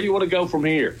draft. Where do you want to go from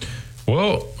here?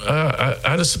 Well,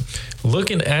 I just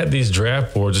looking at these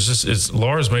draft boards. It's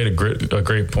Lars made a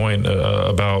great point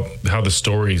about how the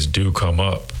stories do come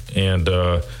up, and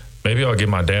maybe I'll give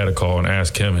my dad a call and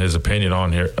ask him his opinion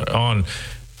on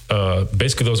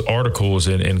basically those articles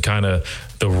and kind of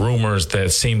the rumors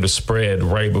that seem to spread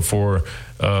right before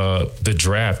the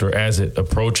draft or as it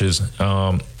approaches.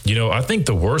 I think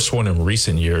the worst one in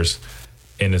recent years,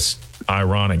 and it's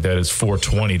ironic that it's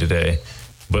 420 today,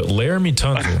 but Laramie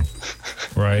Tunsil,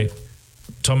 right?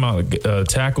 Talking about a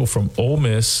tackle from Ole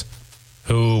Miss,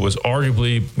 who was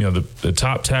arguably, the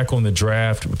top tackle in the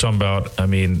draft. We're talking about,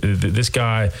 this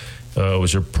guy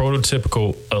was your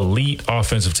prototypical elite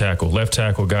offensive tackle, left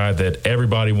tackle guy that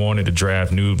everybody wanted to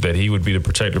draft, knew that he would be the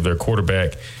protector of their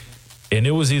quarterback. And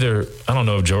it was either, I don't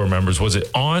know if Joe remembers, was it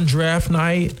on draft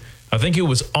night? I think it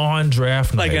was on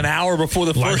draft night. Like an hour before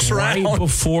the first round? Right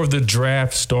before the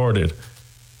draft started.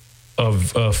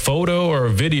 A photo or a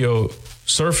video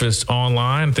surfaced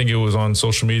online, I think it was on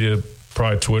social media,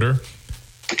 probably Twitter,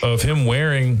 of him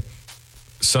wearing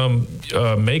some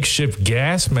makeshift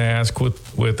gas mask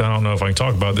with I don't know if I can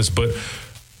talk about this, but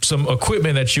some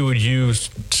equipment that you would use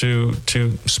to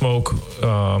smoke.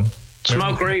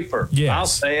 Smoke reefer. Yes. I'll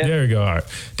say it. There you go. All right.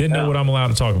 Didn't know what I'm allowed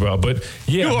to talk about, but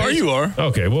yeah. You are.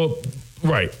 Okay, well,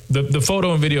 right. The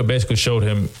photo and video basically showed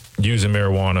him using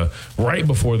marijuana right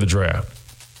before the draft.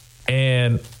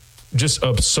 And just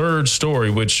absurd story,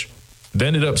 which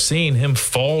ended up seeing him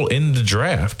fall in the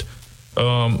draft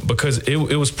because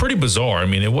it was pretty bizarre.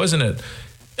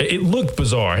 It looked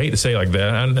bizarre. I hate to say it like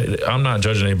that. I'm not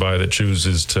judging anybody that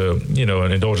chooses to,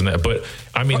 indulge in that. But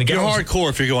the guy you're hardcore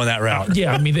if you're going that route.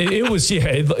 Yeah, it was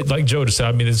like Joe just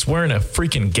said. It's wearing a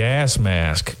freaking gas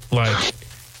mask. Like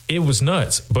it was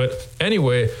nuts. But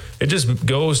anyway, it just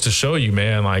goes to show you,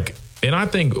 man, like, and I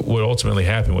think what ultimately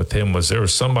happened with him was there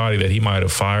was somebody that he might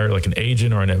have fired, like an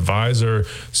agent or an advisor,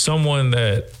 someone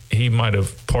that he might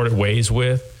have parted ways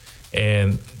with,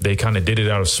 and they kind of did it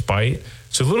out of spite.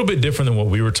 So a little bit different than what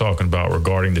we were talking about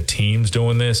regarding the teams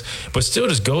doing this, but still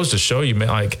just goes to show you, man,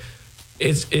 like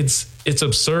it's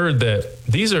absurd that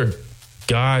these are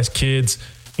guys, kids,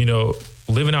 you know,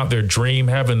 living out their dream,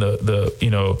 having the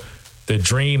you know, the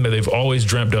dream that they've always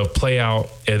dreamt of play out,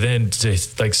 and then to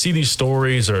like see these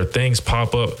stories or things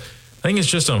pop up. I think it's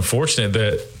just unfortunate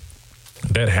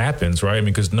that happens, right? I mean,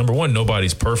 because number one,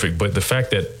 nobody's perfect, but the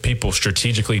fact that people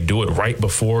strategically do it right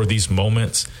before these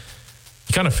moments,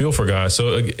 you kind of feel for guys.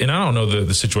 So, and I don't know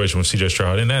the situation with CJ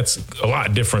Stroud, and that's a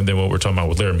lot different than what we're talking about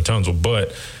with Laramie Tunsil,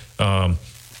 but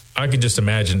I could just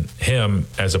imagine him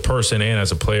as a person and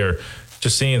as a player,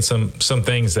 just seeing some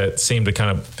things that seem to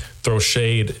kind of throw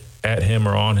shade at him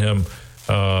or on him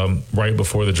right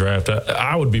before the draft.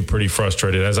 I would be pretty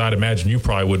frustrated, as I'd imagine you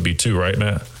probably would be too, right,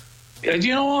 Matt? You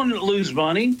don't want to lose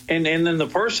money, and then the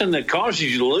person that causes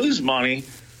you to lose money,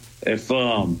 if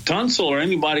Tunsil or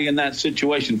anybody in that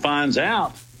situation finds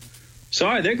out,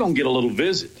 sorry, they're going to get a little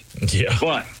visit. Yeah.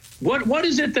 But what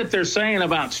is it that they're saying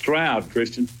about Stroud,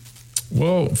 Christian?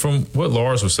 Well, from what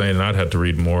Lars was saying, and I'd have to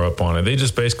read more up on it, they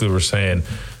just basically were saying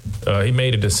he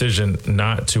made a decision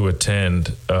not to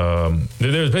attend. There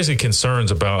was basically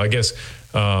concerns about, I guess,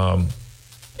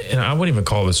 and I wouldn't even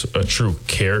call this a true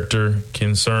character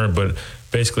concern, but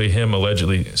basically him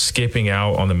allegedly skipping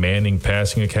out on the Manning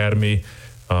Passing Academy.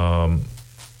 And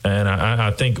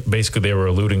I think basically they were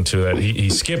alluding to that he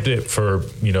skipped it for,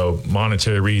 you know,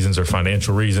 monetary reasons or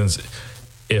financial reasons,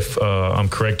 if I'm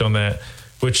correct on that,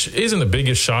 which isn't the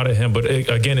biggest shot at him. But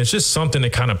again, it's just something to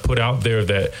kind of put out there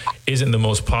that isn't the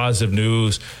most positive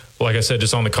news. Like I said,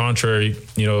 just on the contrary,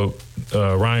 you know,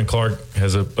 Ryan Clark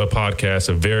has a podcast,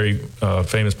 a very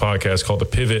famous podcast called The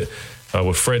Pivot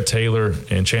with Fred Taylor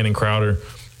and Channing Crowder.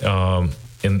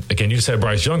 And again, you just had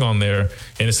Bryce Young on there,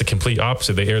 and it's the complete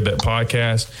opposite. They aired that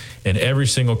podcast, and every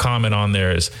single comment on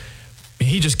there is,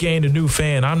 he just gained a new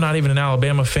fan. I'm not even an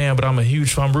Alabama fan, but I'm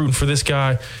rooting for this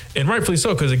guy. And rightfully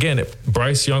so, because again,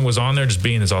 Bryce Young was on there just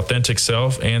being his authentic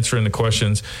self, answering the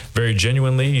questions very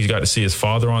genuinely. You got to see his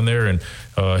father on there, and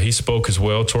he spoke as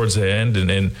well towards the end.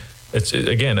 And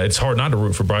it's hard not to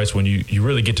root for Bryce when you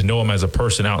really get to know him as a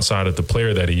person outside of the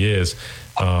player that he is.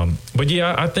 But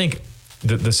yeah, I think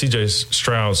the CJ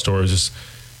Stroud story is just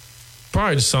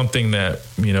probably just something that,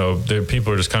 you know,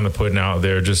 people are just kind of putting out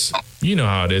there. Just, you know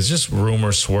how it is, just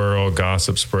rumor swirl,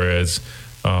 gossip spreads.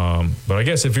 But I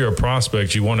guess if you're a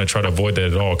prospect, you want to try to avoid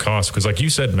that at all costs, because like you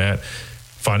said, Matt,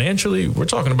 financially, we're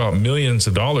talking about millions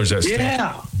of dollars at stake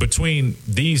between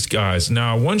these guys.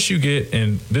 Now, once you get,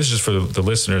 and this is for the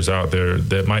listeners out there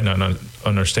that might not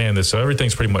understand this, so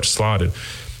everything's pretty much slotted.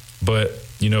 But,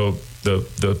 you know,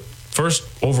 the first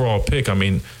overall pick, I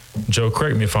mean, Joe,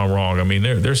 correct me if I'm wrong. I mean,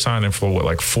 they're signing for what,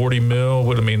 like $40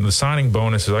 million? The signing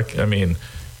bonus is like, I mean,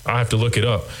 I have to look it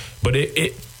up. But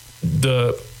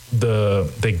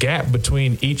the gap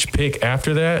between each pick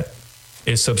after that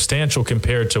is substantial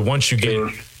compared to once you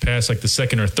get past like the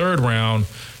second or third round.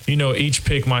 You know, each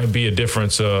pick might be a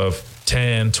difference of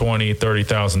 $10,000, $20,000,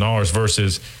 $30,000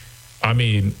 versus, I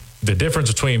mean, the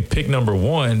difference between pick number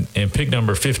 1 and pick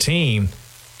number 15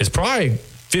 is probably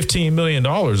 $15 million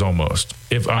almost.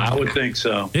 I would think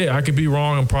so. Yeah, I could be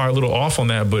wrong. I'm probably a little off on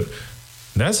that, but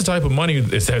that's the type of money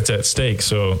that's at stake.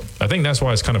 So I think that's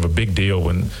why it's kind of a big deal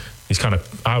when these kind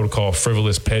of, I would call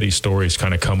frivolous, petty stories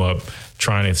kind of come up,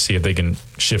 trying to see if they can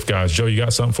shift guys. Joe, you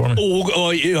got something for me?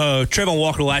 Trevon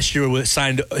Walker last year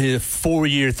signed a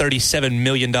 4-year, $37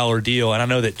 million deal, and I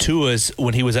know that Tua's,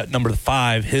 when he was at number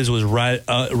 5, his was right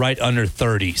under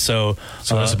 30. So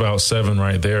that's about 7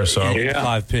 right there. So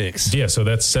 5 picks. Yeah, so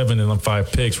that's 7 and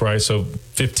 5 picks, right? So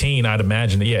 15, I'd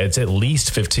imagine. Yeah, it's at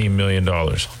least $15 million.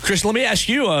 Chris, let me ask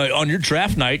you: on your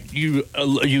draft night, you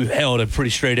held a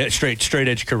pretty straight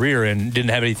edge career and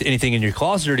didn't have anything in your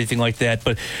closet or anything like that,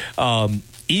 but.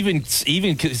 Even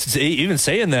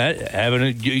saying that, having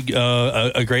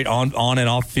a great on and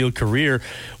off field career,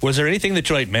 was there anything that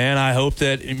you're like, man, I hope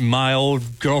that my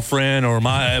old girlfriend or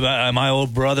my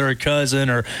old brother or cousin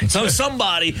or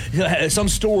somebody, some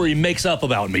story makes up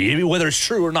about me, whether it's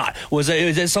true or not? Is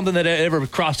that something that ever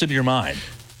crossed into your mind?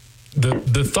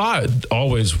 The thought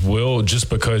always will, just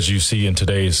because you see in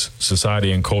today's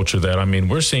society and culture that, I mean,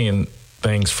 we're seeing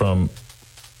things from.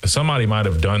 Somebody might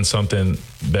have done something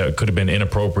that could have been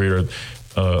inappropriate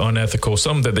or unethical,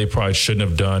 something that they probably shouldn't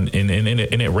have done, and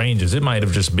it ranges. It might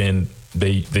have just been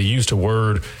they used a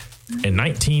word in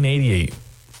 1988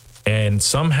 and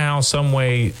somehow, some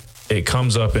way, it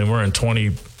comes up, and we're in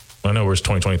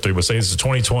 2023, but say this is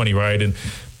 2020, right? And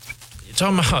you're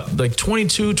talking about like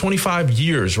 22, 25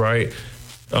 years, right?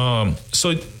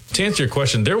 So to answer your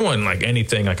question, there wasn't like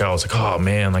anything like I was like, oh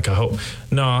man, like I hope.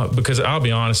 No, because I'll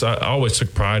be honest, I always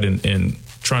took pride in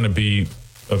trying to be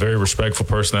a very respectful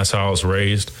person. That's how I was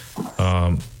raised.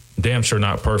 Damn sure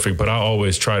not perfect, but I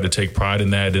always tried to take pride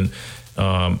in that. And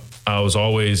I was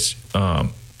always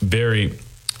very,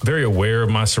 very aware of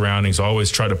my surroundings. I always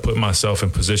try to put myself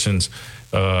in positions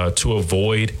to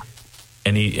avoid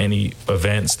any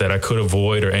events that I could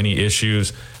avoid or any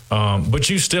issues. But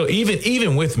you still,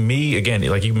 even with me, again,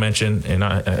 like you mentioned, and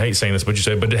I hate saying this, but you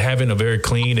said, but having a very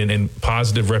clean and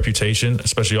positive reputation,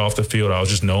 especially off the field, I was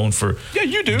just known for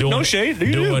no shade,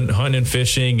 doing hunting and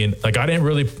fishing, and like I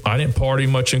didn't party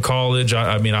much in college.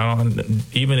 I mean, I don't,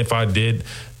 even if I did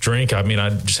drink, I mean, I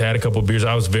just had a couple of beers.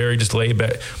 I was very just laid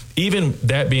back. Even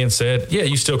that being said, yeah,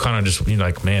 you still kind of just, you're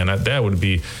like, man, that would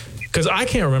be, because I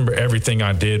can't remember everything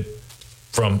I did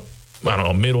from, I don't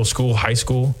know, middle school, high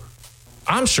school.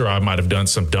 I'm sure I might have done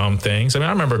some dumb things. I mean,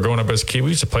 I remember growing up as a kid,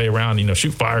 we used to play around,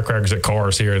 shoot firecrackers at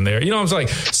cars here and there. It was like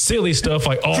silly stuff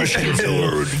like Christian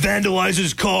Miller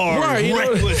vandalizes car, right,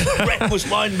 reckless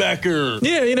linebacker.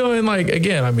 Yeah, and like,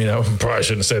 again, I mean, I probably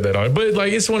shouldn't have said that, but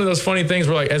like, it's one of those funny things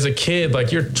where like, as a kid,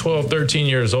 like you're 12, 13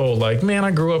 years old, like, man,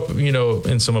 I grew up,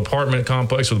 in some apartment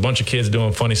complex with a bunch of kids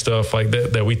doing funny stuff like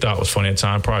that we thought was funny at the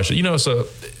time. Probably should, so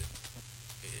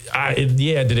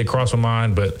did it cross my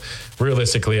mind? But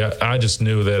realistically, I just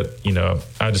knew that,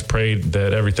 I just prayed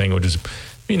that everything would just,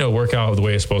 work out the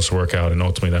way it's supposed to work out. And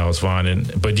ultimately that was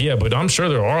fine. But I'm sure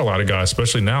there are a lot of guys,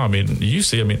 especially now. I mean,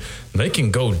 they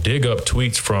can go dig up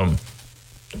tweets from,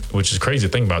 which is crazy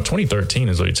to think about. 2013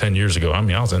 is like 10 years ago. I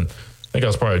mean, I think I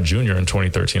was probably a junior in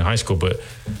 2013 high school, but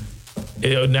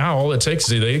now all it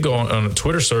takes is they go on a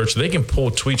Twitter search, they can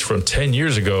pull tweets from 10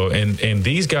 years ago. And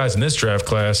these guys in this draft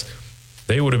class,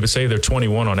 they would have say they're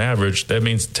 21 on average. That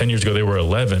means 10 years ago they were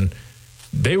 11.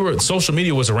 Social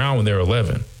media was around when they were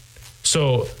 11.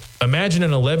 So imagine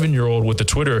an 11-year-old with a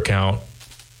Twitter account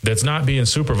that's not being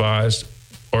supervised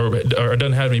or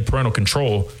doesn't have any parental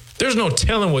control. There's no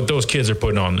telling what those kids are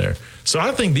putting on there. So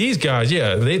I think these guys,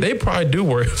 yeah, they probably do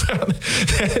worry about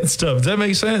that stuff. Does that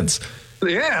make sense?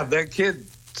 Yeah, that kid.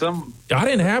 I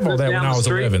didn't have all that when I was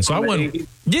 11, so I wouldn't.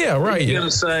 Yeah, right. You're going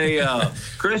to say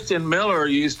Christian Miller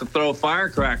used to throw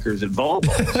firecrackers at Volvo.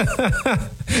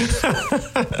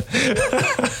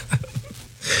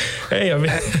 Hey, I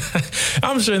mean,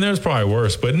 I'm sure there's probably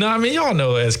worse, but no, I mean, y'all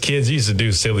know as kids you used to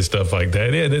do silly stuff like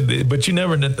that. Yeah, but you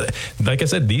never, like I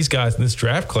said, these guys in this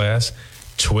draft class,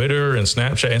 Twitter and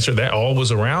Snapchat, Instagram, that all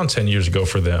was around 10 years ago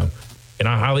for them. And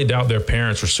I highly doubt their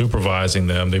parents were supervising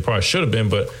them. They probably should have been,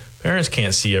 but parents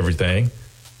can't see everything.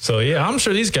 So, yeah, I'm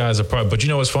sure these guys are probably, but you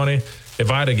know what's funny? If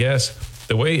I had to guess,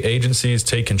 the way agencies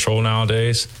take control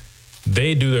nowadays,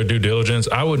 they do their due diligence.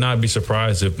 I would not be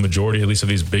surprised if majority, at least of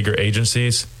these bigger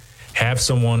agencies, have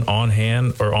someone on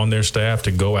hand or on their staff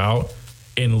to go out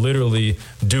and literally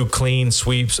do clean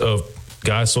sweeps of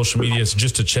guys' social medias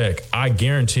just to check. I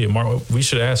guarantee it. Mark, we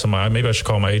should ask somebody. Maybe I should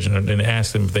call my agent and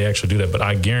ask them if they actually do that. But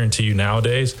I guarantee you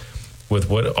nowadays, with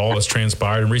what all has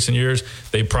transpired in recent years,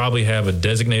 they probably have a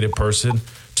designated person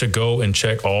to go and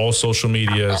check all social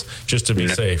medias just to be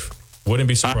safe. Wouldn't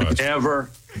be surprised. I never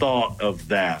thought of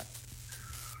that.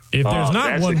 If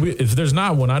there's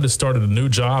not one, I just started a new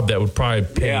job that would probably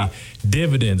pay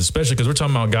dividends, especially because we're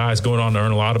talking about guys going on to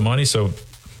earn a lot of money. So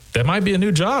that might be a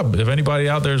new job if anybody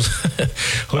out there's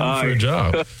looking for a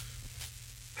job.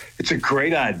 It's a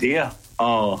great idea.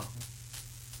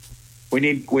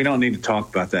 We don't need to talk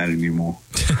about that anymore.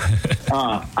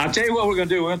 I'll tell you what we're going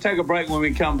to do. We're going to take a break. When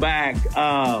we come back,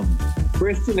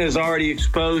 Christian has already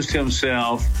exposed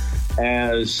himself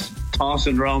as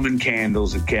tossing Roman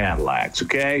candles at Cadillacs,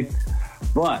 okay?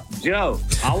 But, Joe,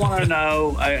 I want to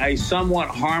know a somewhat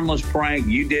harmless prank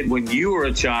you did when you were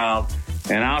a child,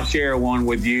 and I'll share one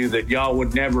with you that y'all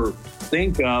would never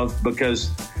think of because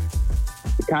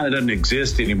it kind of doesn't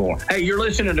exist anymore. Hey, you're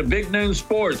listening to Big Noon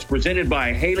Sports, presented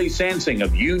by Haley Sansing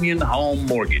of Union Home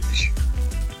Mortgage.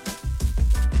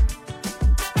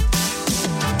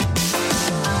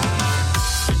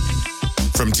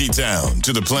 From T-Town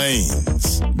to the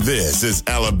Plains, this is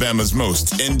Alabama's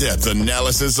most in-depth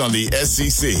analysis on the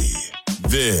SEC.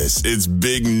 This is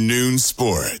Big Noon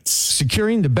Sports.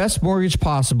 Securing the best mortgage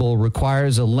possible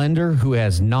requires a lender who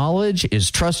has knowledge,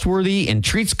 is trustworthy, and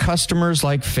treats customers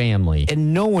like family.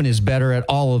 And no one is better at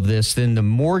all of this than the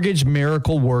mortgage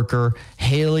miracle worker,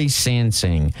 Haley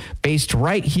Sansing. Based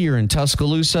right here in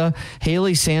Tuscaloosa,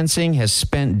 Haley Sansing has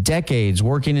spent decades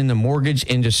working in the mortgage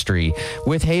industry.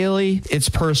 With Haley, it's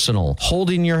personal,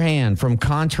 holding your hand from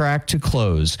contract to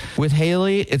close. With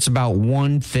Haley, it's about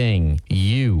one thing,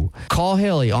 you. Call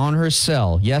Haley on her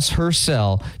cell, yes, her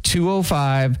cell,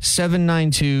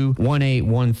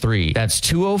 205-792-1813. That's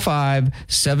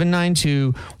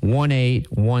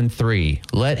 205-792-1813.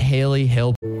 Let Haley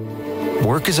help.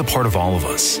 Work is a part of all of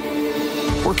us.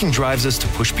 Working drives us to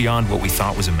push beyond what we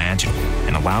thought was imaginable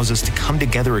and allows us to come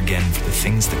together again for the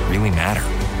things that really matter.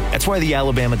 That's why the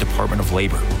Alabama Department of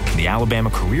Labor and the Alabama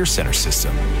Career Center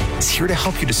system is here to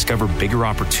help you discover bigger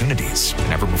opportunities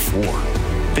than ever before.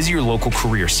 Visit your local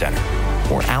career center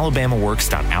or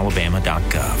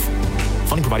alabamaworks.alabama.gov.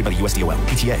 Funding provided by the USDOL,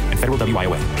 PTA, and Federal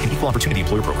WIOA, an Equal Opportunity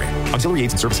Employer Program. Auxiliary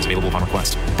aids and services available upon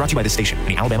request. Brought to you by this station and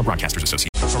the Alabama Broadcasters Association.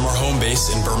 From our home base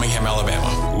in Birmingham,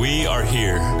 Alabama, we are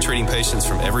here treating patients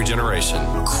from every generation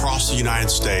across the United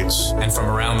States and from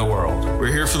around the world.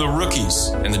 We're here for the rookies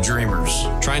and the dreamers,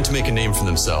 trying to make a name for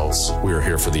themselves. We are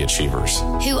here for the achievers,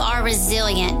 who are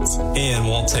resilient and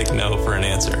won't take no for an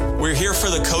answer. We're here for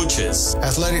the coaches,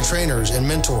 athletic trainers, and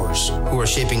mentors who are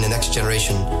shaping the next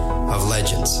generation of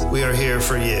legends. We are here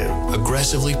for you,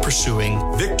 aggressively pursuing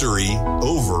victory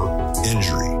over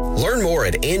injury. Learn more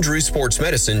at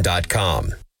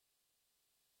andrewsportsmedicine.com.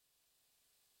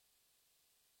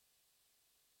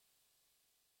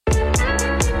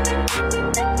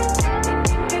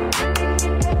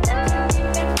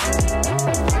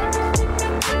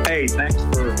 Hey, thanks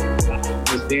for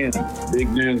listening in. Big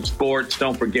Noon Sports.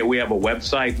 Don't forget, we have a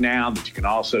website now that you can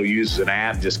also use as an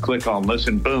app. Just click on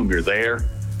listen, boom, you're there.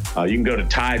 You can go to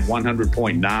Tide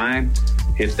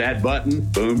 100.9, hit that button,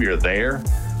 boom, you're there.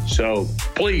 So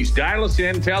please dial us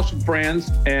in, tell some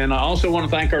friends. And I also want to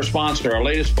thank our sponsor. Our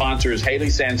latest sponsor is Haley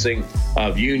Sansing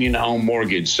of Union Home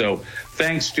Mortgage. So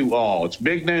thanks to all. It's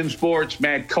Big Noon Sports.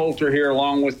 Matt Coulter here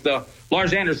along with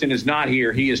Lars Anderson is not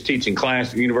here. He is teaching class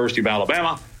at the University of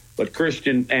Alabama. But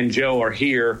Christian and Joe are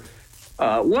here.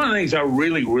 One of the things I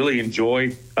really, really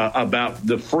enjoy about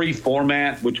the free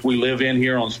format, which we live in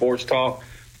here on Sports Talk,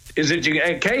 is that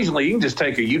occasionally you can just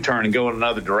take a U-turn and go in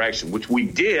another direction, which we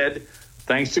did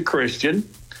thanks to Christian,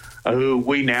 who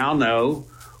we now know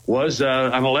was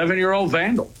an 11-year-old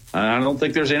vandal. I don't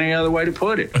think there's any other way to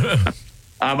put it.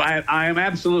 I am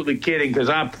absolutely kidding because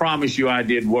I promise you I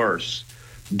did worse.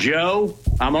 Joe,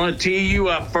 I'm going to tee you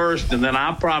up first, and then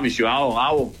I promise you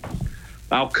I'll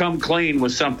come clean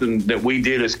with something that we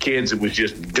did as kids that was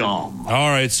just dumb. All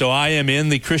right, so I am in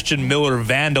the Christian Miller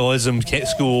Vandalism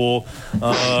School.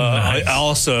 Nice.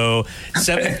 Also,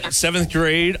 seventh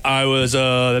grade, I was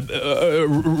on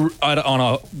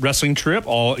a wrestling trip.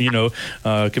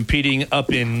 Competing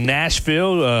up in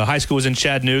Nashville. High school was in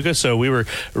Chattanooga, so we were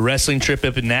a wrestling trip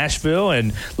up in Nashville.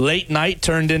 And late night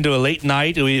turned into a late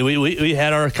night. We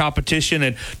had our competition,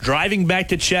 and driving back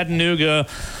to Chattanooga.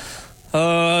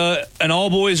 An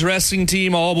all-boys wrestling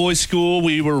team, all-boys school.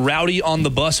 We were rowdy on the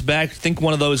bus back. I think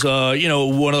one of those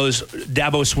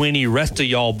Dabo Sweeney rest of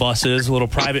y'all buses, little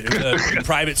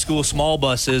private school small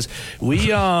buses.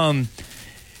 We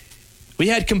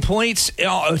had complaints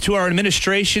to our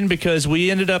administration because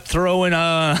we ended up throwing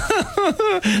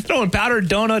powdered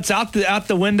donuts out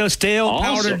the window, stale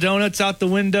powdered donuts out the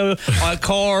window on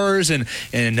cars, and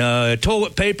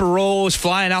toilet paper rolls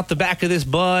flying out the back of this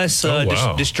bus,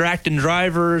 distracting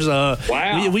drivers.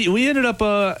 Wow. We ended up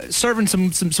serving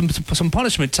some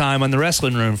punishment time on the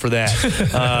wrestling room for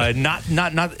that. Not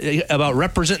about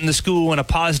representing the school in a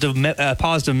positive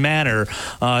manner.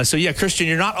 So yeah, Christian,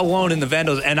 you're not alone in the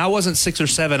vandals, and I wasn't 6 or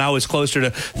 7. I was closer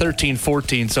to 13,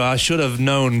 14, so I should have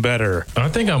known better. I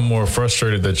think I'm more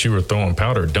frustrated that you were throwing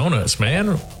powdered donuts,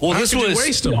 man. Well, this was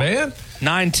waste them, man.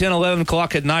 9, 10, 11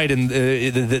 o'clock at night, and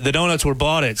the donuts were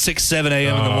bought at 6, 7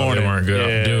 a.m. in the morning. They weren't good.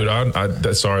 Yeah.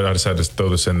 Dude, sorry, I just had to throw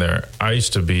this in there. I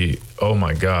used to be, oh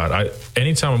my God.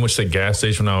 Anytime I went to the gas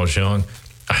station when I was young,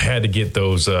 I had to get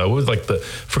those,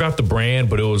 forgot the brand,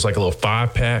 but it was like a little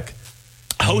 5-pack.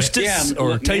 Hostess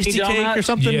or Tasty Cake or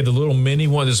something? Yeah, the little mini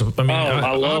ones.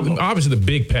 I love them. Obviously, the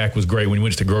big pack was great when you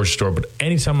went to the grocery store, but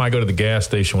anytime I go to the gas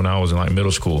station when I was in like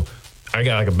middle school, I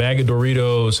got like a bag of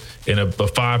Doritos and a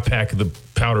 5-pack of the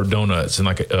powdered donuts and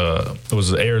it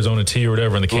was Arizona tea or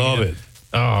whatever. And the love it.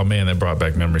 Oh, man, that brought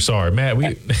back memories. Sorry, Matt.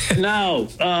 No,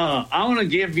 I want to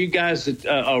give you guys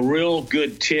a real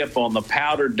good tip on the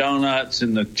powdered donuts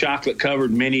and the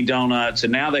chocolate-covered mini donuts,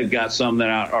 and now they've got some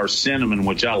that are cinnamon,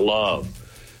 which I love.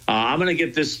 I'm going to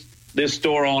get this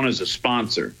store on as a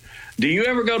sponsor. Do you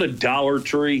ever go to Dollar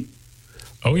Tree?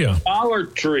 Oh, yeah. Dollar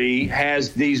Tree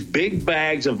has these big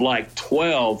bags of like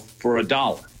 12 for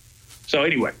 $1. So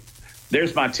anyway,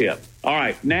 there's my tip. All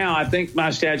right, now I think my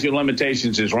statute of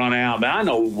limitations has run out, but I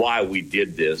know why we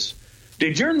did this.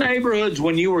 Did your neighborhoods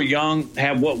when you were young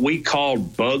have what we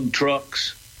called bug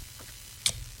trucks?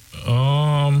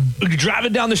 You're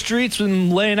driving down the streets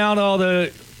and laying out all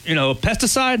the,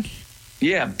 pesticide?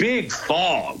 Yeah, big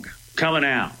fog coming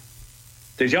out.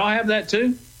 Did y'all have that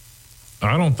too?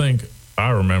 I don't think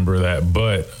I remember that,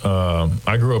 but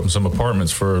I grew up in some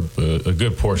apartments for a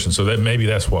good portion, so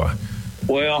that's why.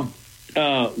 Well,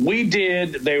 we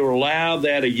did. They were loud.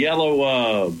 They had a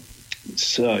yellow,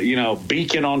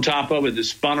 beacon on top of it that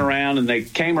spun around, and they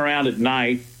came around at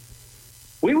night.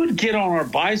 We would get on our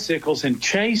bicycles and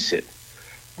chase it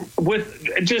with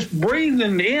just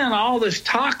breathing in all this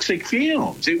toxic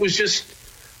fumes. It was just,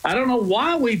 I don't know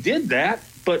why we did that,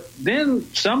 but then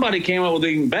somebody came up with an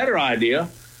even better idea.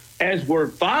 As we're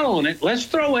following it, let's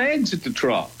throw eggs at the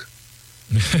truck.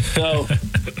 So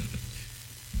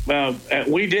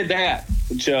we did that.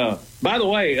 Which, by the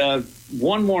way,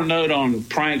 one more note on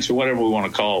pranks or whatever we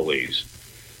want to call these.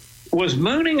 Was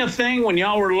mooning a thing when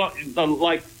y'all were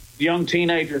like young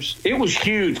teenagers? It was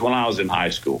huge when I was in high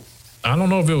school. I don't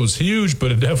know if it was huge,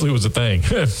 but it definitely was a thing.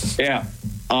 Yeah.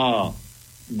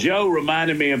 Joe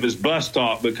reminded me of his bus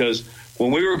talk because when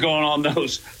we were going on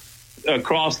those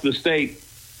across the state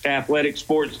athletic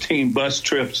sports team bus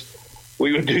trips,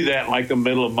 we would do that like the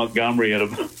middle of Montgomery at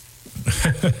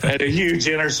a huge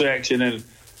intersection. And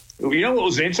you know what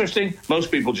was interesting?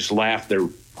 Most people just laughed their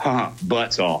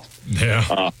butts off.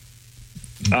 Yeah.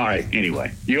 All right.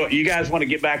 Anyway, you guys want to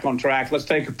get back on track? Let's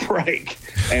take a break,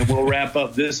 and we'll wrap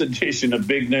up this edition of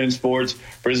Big Noon Sports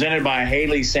presented by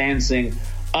Haley Sansing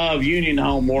of Union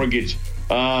Home Mortgage.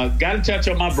 Got to touch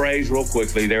on my Braves real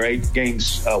quickly. Their 8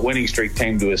 games winning streak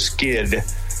came to a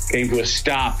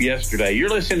stop yesterday. You're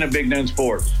listening to Big Noon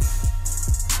Sports.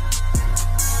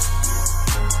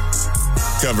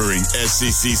 Covering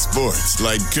SEC sports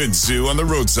like kudzu on the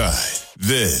roadside.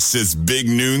 This is Big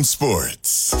Noon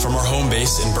Sports. From our home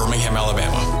base in Birmingham,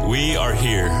 Alabama, we are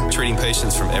here treating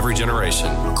patients from every generation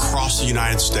across the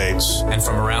United States and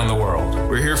from around the world.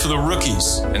 We're here for the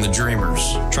rookies and the dreamers,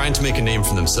 trying to make a name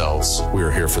for themselves. We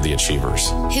are here for the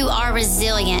achievers, who are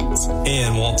resilient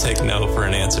and won't take no for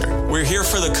an answer. We're here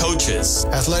for the coaches,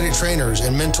 athletic trainers,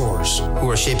 and mentors who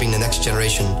are shaping the next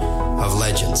generation of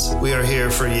legends. We are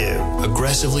here for you,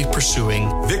 aggressively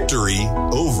pursuing victory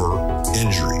over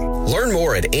injury. Learn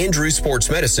more at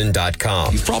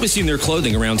andrewsportsmedicine.com. You've probably seen their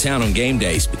clothing around town on game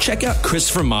days, but check out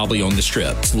Christopher Mobley on the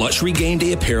Strip. It's luxury game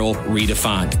day apparel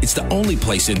redefined. It's the only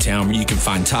place in town where you can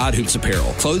find Todd Hoops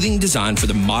apparel, clothing designed for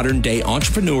the modern day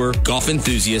entrepreneur, golf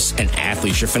enthusiast, and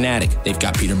athleisure fanatic. They've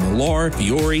got Peter Millar,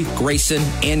 Fiore, Grayson,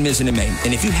 and Mizzen & Main.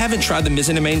 And if you haven't tried the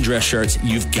Mizzen & Main dress shirts,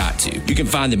 you've got to. You can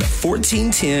find them at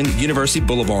 1410 University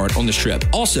Boulevard on the Strip.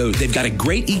 Also, they've got a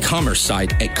great e-commerce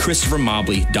site at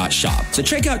christophermobley.shop. So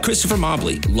check out Christopher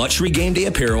Mobley, luxury game day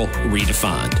apparel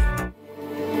redefined.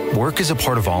 Work is a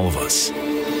part of all of us.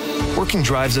 Working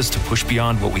drives us to push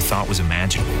beyond what we thought was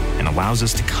imaginable and allows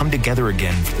us to come together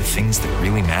again for the things that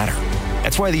really matter.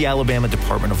 That's why the Alabama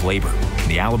Department of Labor and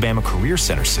the Alabama Career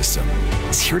Center system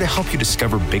is here to help you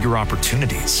discover bigger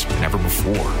opportunities than ever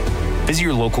before. Visit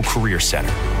your local career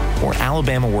center or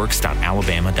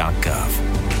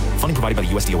alabamaworks.alabama.gov. Funding provided by the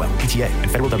USDOL, PTA,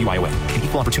 and Federal WIOA, an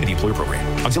Equal Opportunity Employer Program.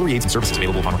 Auxiliary aids and services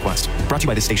available upon request. Brought to you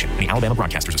by this station and the Alabama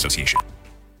Broadcasters Association.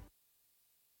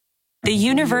 The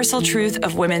universal truth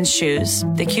of women's shoes.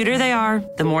 The cuter they are,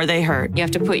 the more they hurt. You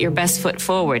have to put your best foot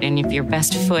forward, and if your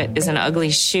best foot is an ugly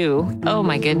shoe, oh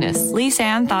my goodness. Lisa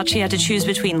Ann thought she had to choose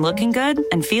between looking good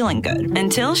and feeling good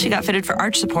until she got fitted for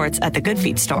arch supports at the Good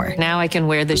Feet store. Now I can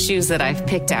wear the shoes that I've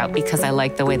picked out because I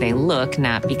like the way they look,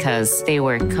 not because they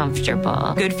were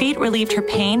comfortable. Good Feet relieved her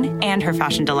pain and her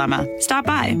fashion dilemma. Stop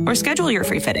by or schedule your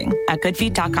free fitting at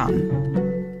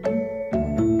goodfeet.com.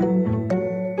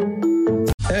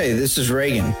 Hey, Hey, this is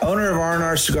Reagan, owner of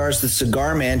R&R Cigars, the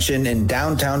Cigar Mansion in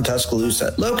downtown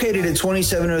Tuscaloosa, located at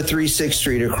 2703 6th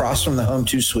Street across from the Home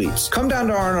 2 Suites. Come down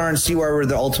to R&R and see why we're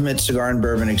the ultimate cigar and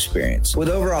bourbon experience. With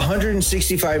over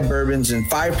 165 bourbons and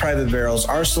 5 private barrels,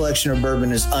 our selection of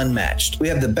bourbon is unmatched. We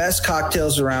have the best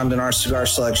cocktails around and our cigar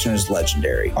selection is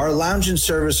legendary. Our lounge and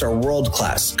service are world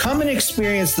class. Come and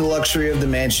experience the luxury of the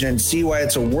mansion and see why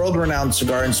it's a world-renowned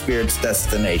cigar and spirits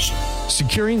destination.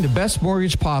 Securing the best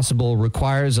mortgage possible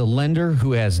requires a lender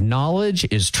who has knowledge,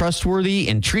 is trustworthy,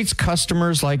 and treats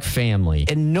customers like family.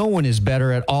 And no one is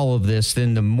better at all of this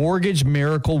than the mortgage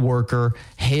miracle worker,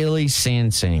 Haley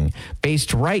Sansing.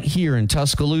 Based right here in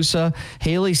Tuscaloosa,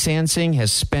 Haley Sansing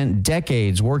has spent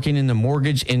decades working in the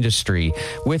mortgage industry.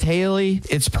 With Haley,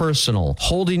 it's personal,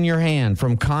 holding your hand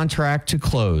from contract to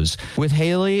close. With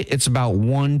Haley, it's about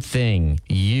one thing,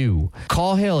 you.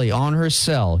 Call Haley on her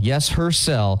cell, yes, her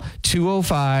cell,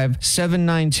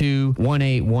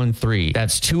 205-792-1813.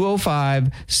 That's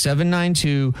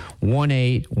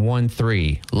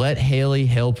 205-792-1813. Let Haley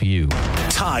help you.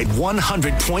 Tide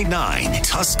 100.9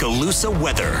 Tuscaloosa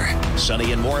weather.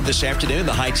 Sunny and warm this afternoon.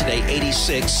 The high today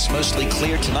 86. Mostly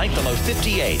clear tonight. The low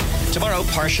 58. Tomorrow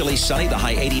partially sunny. The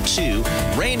high 82.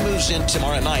 Rain moves in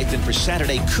tomorrow night. Then for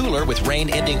Saturday cooler with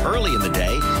rain ending early in the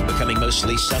day. Becoming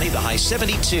mostly sunny. The high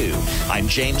 72. I'm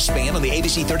James Spann on the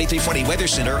ABC 3340 Weather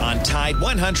Center on Tide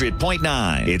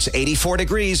 100.9. It's 84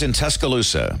 degrees in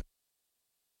Tuscaloosa.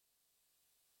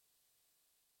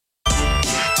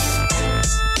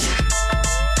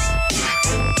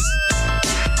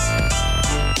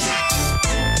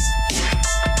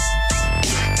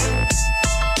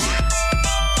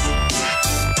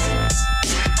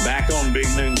 Big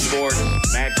Noon Sports,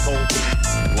 Matt Colton.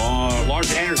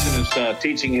 Lars Anderson is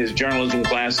teaching his journalism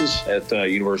classes at the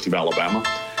University of Alabama.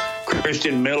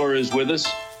 Christian Miller is with us,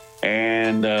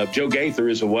 and Joe Gaither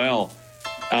is as well.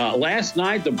 Last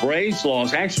night, the Braves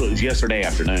lost. Actually, it was yesterday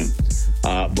afternoon.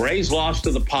 Braves lost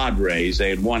to the Padres. They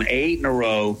had won 8 in a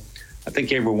row. I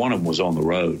think every one of them was on the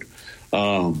road.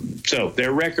 So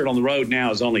their record on the road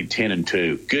now is only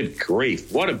 10-2. Good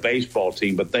grief. What a baseball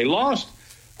team. But they lost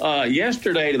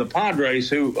yesterday to the Padres,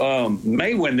 who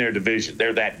may win their division.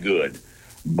 They're that good.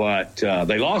 But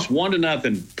they lost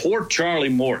 1-0. Poor Charlie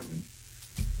Morton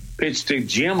pitched a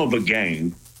gem of a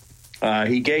game.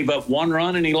 He gave up 1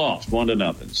 run and he lost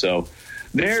 1-0. So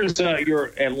there's your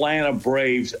Atlanta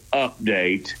Braves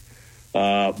update,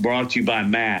 brought to you by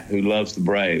Matt, who loves the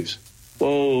Braves.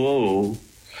 Whoa.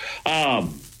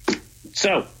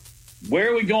 So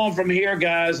where are we going from here,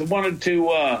 guys? I wanted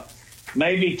to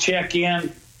maybe check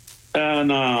in.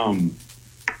 And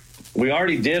we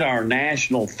already did our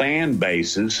national fan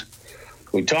bases.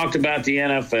 We talked about the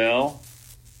NFL,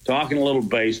 talking a little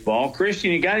baseball.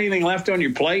 Christian, you got anything left on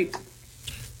your plate?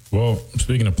 Well,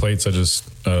 speaking of plates, I just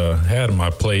had on my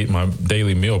plate my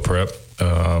daily meal prep.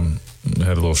 I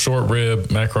had a little short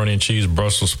rib, macaroni and cheese,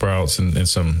 Brussels sprouts, and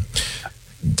some,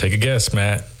 take a guess,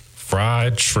 Matt,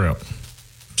 fried shrimp.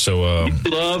 So you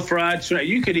love fried shrimp.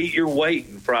 You could eat your weight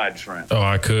in fried shrimp. Oh,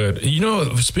 I could. You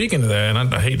know, speaking of that,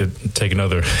 and I hate to take a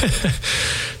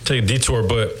detour,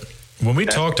 but when we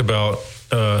talked about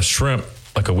shrimp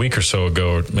like a week or so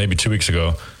ago, or maybe 2 weeks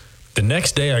ago, the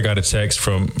next day I got a text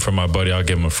from my buddy. I'll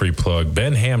give him a free plug,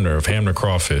 Ben Hamner of Hamner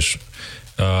Crawfish.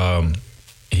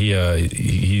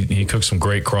 He cooks some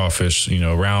great crawfish, you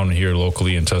know, around here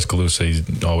locally in Tuscaloosa.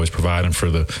 He's always providing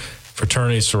for the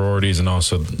fraternities, sororities, and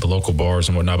also the local bars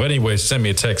and whatnot. But anyways, send me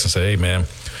a text and say, hey, man,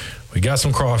 we got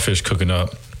some crawfish cooking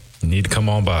up. You need to come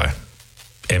on by.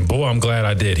 And boy, I'm glad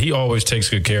I did. He always takes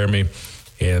good care of me.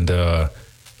 And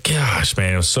gosh,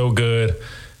 man, it was so good.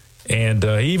 And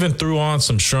he even threw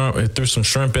some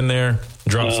shrimp in there,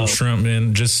 dropped some shrimp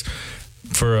in. Just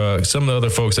for some of the other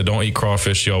folks that don't eat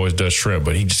crawfish, he always does shrimp.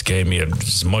 But he just gave me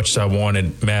as much as I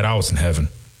wanted. Matt, I was in heaven.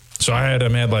 So I had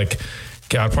like,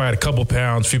 I probably had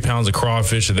a few pounds of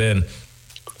crawfish, and then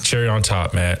cherry on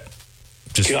top, Matt.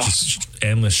 Just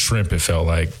endless shrimp, it felt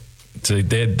like. So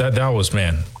that was,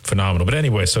 man, phenomenal. But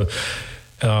anyway, so,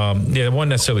 it wasn't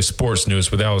necessarily sports news,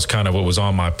 but that was kind of what was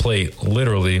on my plate,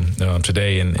 literally,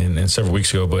 today and several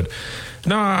weeks ago. But,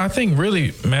 no, I think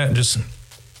really, Matt,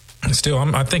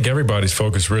 I think everybody's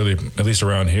focus really, at least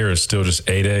around here, is still just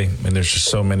A-Day. And there's just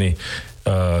so many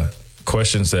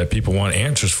questions that people want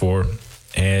answers for.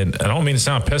 And I don't mean to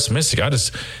sound pessimistic. I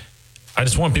just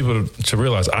want people to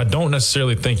realize I don't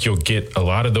necessarily think you'll get a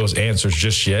lot of those answers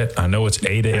just yet. I know it's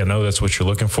A-Day. I know that's what you're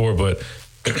looking for. But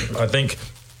I think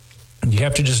you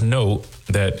have to just know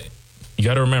that you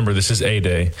got to remember this is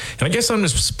A-Day. And I guess I'm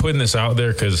just putting this out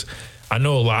there because I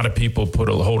know a lot of people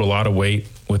hold a lot of weight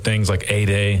with things like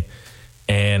A-Day.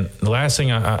 And the last thing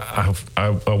I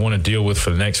want to deal with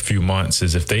for the next few months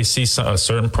is if they see a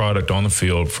certain product on the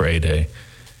field for A-Day,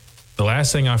 the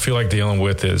last thing I feel like dealing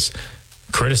with is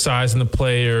criticizing the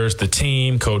players, the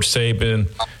team, Coach Saban,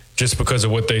 just because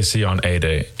of what they see on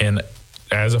A-Day. And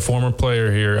as a former player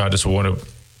here, I just want to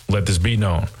let this be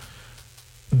known.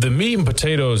 The meat and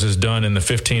potatoes is done in the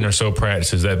 15 or so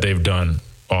practices that they've done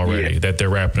already, that they're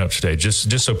wrapping up today,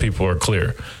 just so people are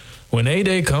clear. When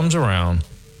A-Day comes around,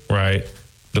 right,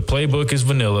 the playbook is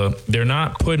vanilla. They're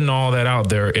not putting all that out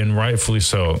there, and rightfully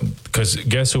so, because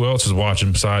guess who else is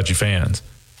watching besides you fans?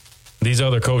 These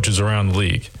other coaches around the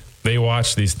league. They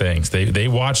watch these things. They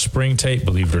watch spring tape,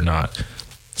 believe it or not.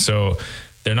 So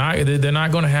they're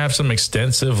not going to have some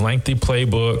extensive, lengthy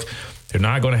playbook. They're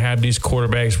not going to have these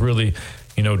quarterbacks really,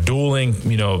 dueling,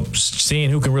 seeing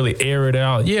who can really air it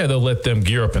out. Yeah, they'll let them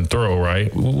gear up and throw,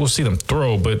 right? We'll see them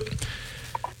throw, but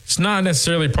it's not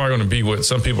necessarily probably going to be what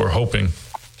some people are hoping.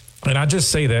 And I just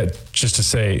say that just to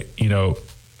say,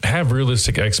 have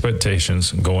realistic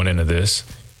expectations going into this.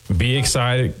 Be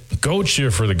excited. Go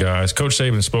cheer for the guys. Coach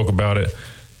Saban spoke about it.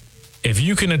 If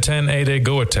you can attend A-Day,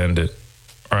 go attend it.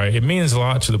 All right. It means a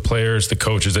lot to the players, the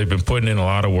coaches. They've been putting in a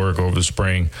lot of work over the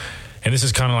spring. And this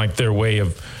is kind of like their way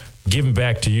of giving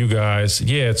back to you guys.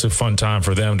 Yeah, it's a fun time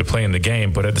for them to play in the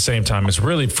game, but at the same time, it's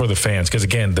really for the fans. Because,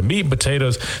 again, the meat and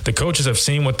potatoes, the coaches have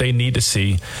seen what they need to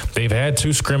see. They've had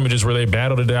 2 scrimmages where they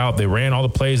battled it out. They ran all the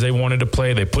plays they wanted to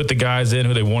play. They put the guys in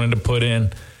who they wanted to put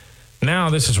in.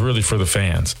 Now this is really for the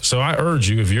fans. So I urge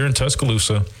you, if you're in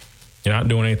Tuscaloosa, you're not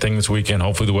doing anything this weekend,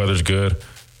 hopefully the weather's good.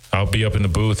 I'll be up in the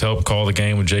booth, help call the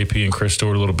game with JP and Chris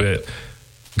Stewart a little bit.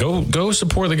 Go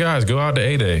support the guys. Go out to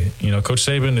A-Day. Coach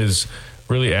Saban is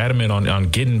really adamant on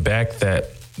getting back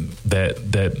that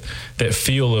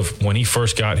feel of when he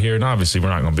first got here. And obviously we're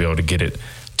not going to be able to get it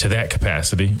to that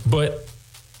capacity, but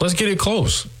let's get it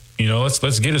close.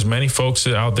 Let's get as many folks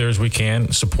out there as we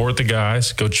can, support the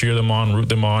guys, go cheer them on, root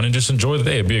them on, and just enjoy the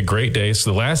day. It'll be a great day.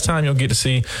 So the last time you'll get to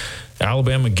see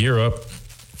Alabama gear up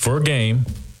for a game,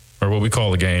 or what we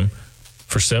call a game,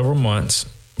 for several months,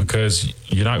 because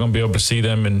you're not going to be able to see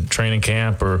them in training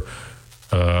camp or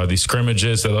these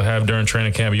scrimmages that they'll have during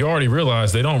training camp. You already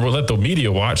realize they don't let the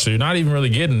media watch, so you're not even really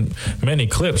getting many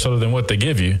clips other than what they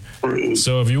give you.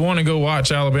 So if you want to go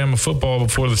watch Alabama football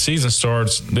before the season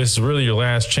starts, this is really your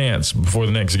last chance before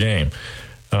the next game.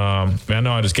 I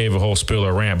know I just gave a whole spiel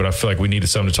or rant, but I feel like we needed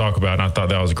something to talk about, and I thought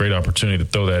that was a great opportunity to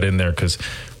throw that in there because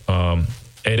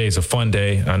A-Day is a fun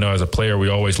day. I know as a player we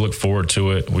always look forward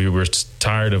to it. We were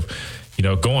tired of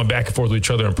going back and forth with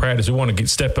each other in practice. We want to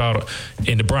step out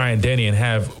into Bryant-Denny and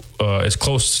have as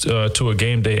close to a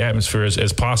game day atmosphere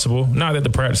as possible. Not that the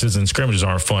practices and scrimmages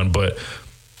aren't fun, but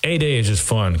A-Day is just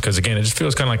fun because, again, it just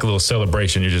feels kind of like a little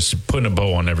celebration. You're just putting a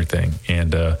bow on everything.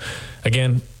 And,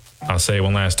 again, I'll say it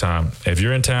one last time. If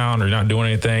you're in town or you're not doing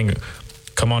anything,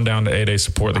 come on down to A-Day,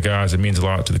 support the guys. It means a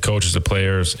lot to the coaches, the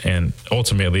players, and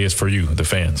ultimately it's for you, the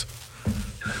fans.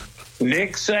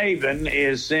 Nick Saban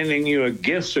is sending you a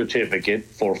gift certificate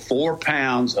for 4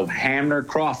 pounds of Hamner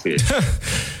crawfish.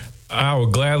 I will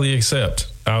gladly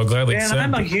accept. Man,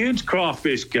 I'm a huge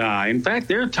crawfish guy. In fact,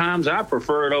 there are times I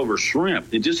prefer it over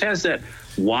shrimp. It just has that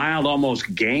wild,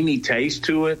 almost gamey taste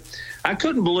to it. I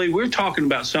couldn't believe we were talking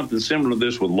about something similar to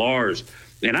this with Lars,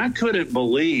 and I couldn't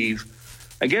believe,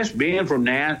 I guess being from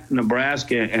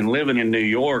Nebraska and living in New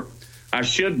York, I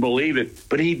should believe it,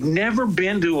 but he'd never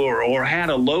been to or had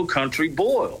a low country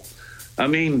boil. I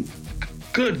mean,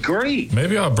 good grief.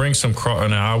 Maybe I'll bring some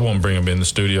now, I won't bring them in the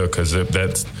studio because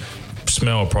that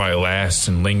smell will probably last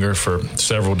and linger for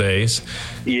several days.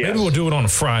 Yes. Maybe we'll do it on a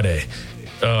Friday.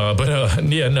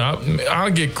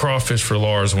 I'll get crawfish for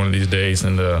Lars one of these days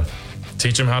and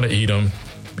teach him how to eat them.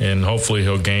 And hopefully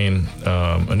he'll gain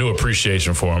a new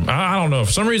appreciation for them. I don't know.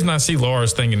 For some reason, I see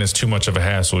Lars thinking it's too much of a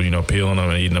hassle, peeling them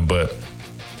and eating them. But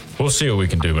we'll see what we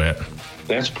can do, man.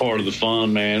 That's part of the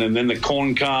fun, man. And then the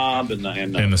corn cob and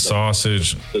the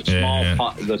sausage,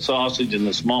 the sausage and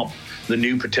the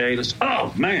new potatoes.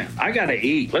 Oh man, I got to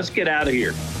eat. Let's get out of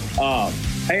here.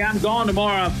 Hey, I'm gone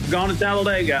tomorrow. I'm gone to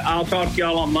Talladega. I'll talk to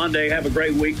y'all on Monday. Have a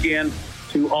great weekend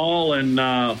to all, and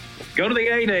go to the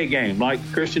A-Day game, like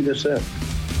Christian just said.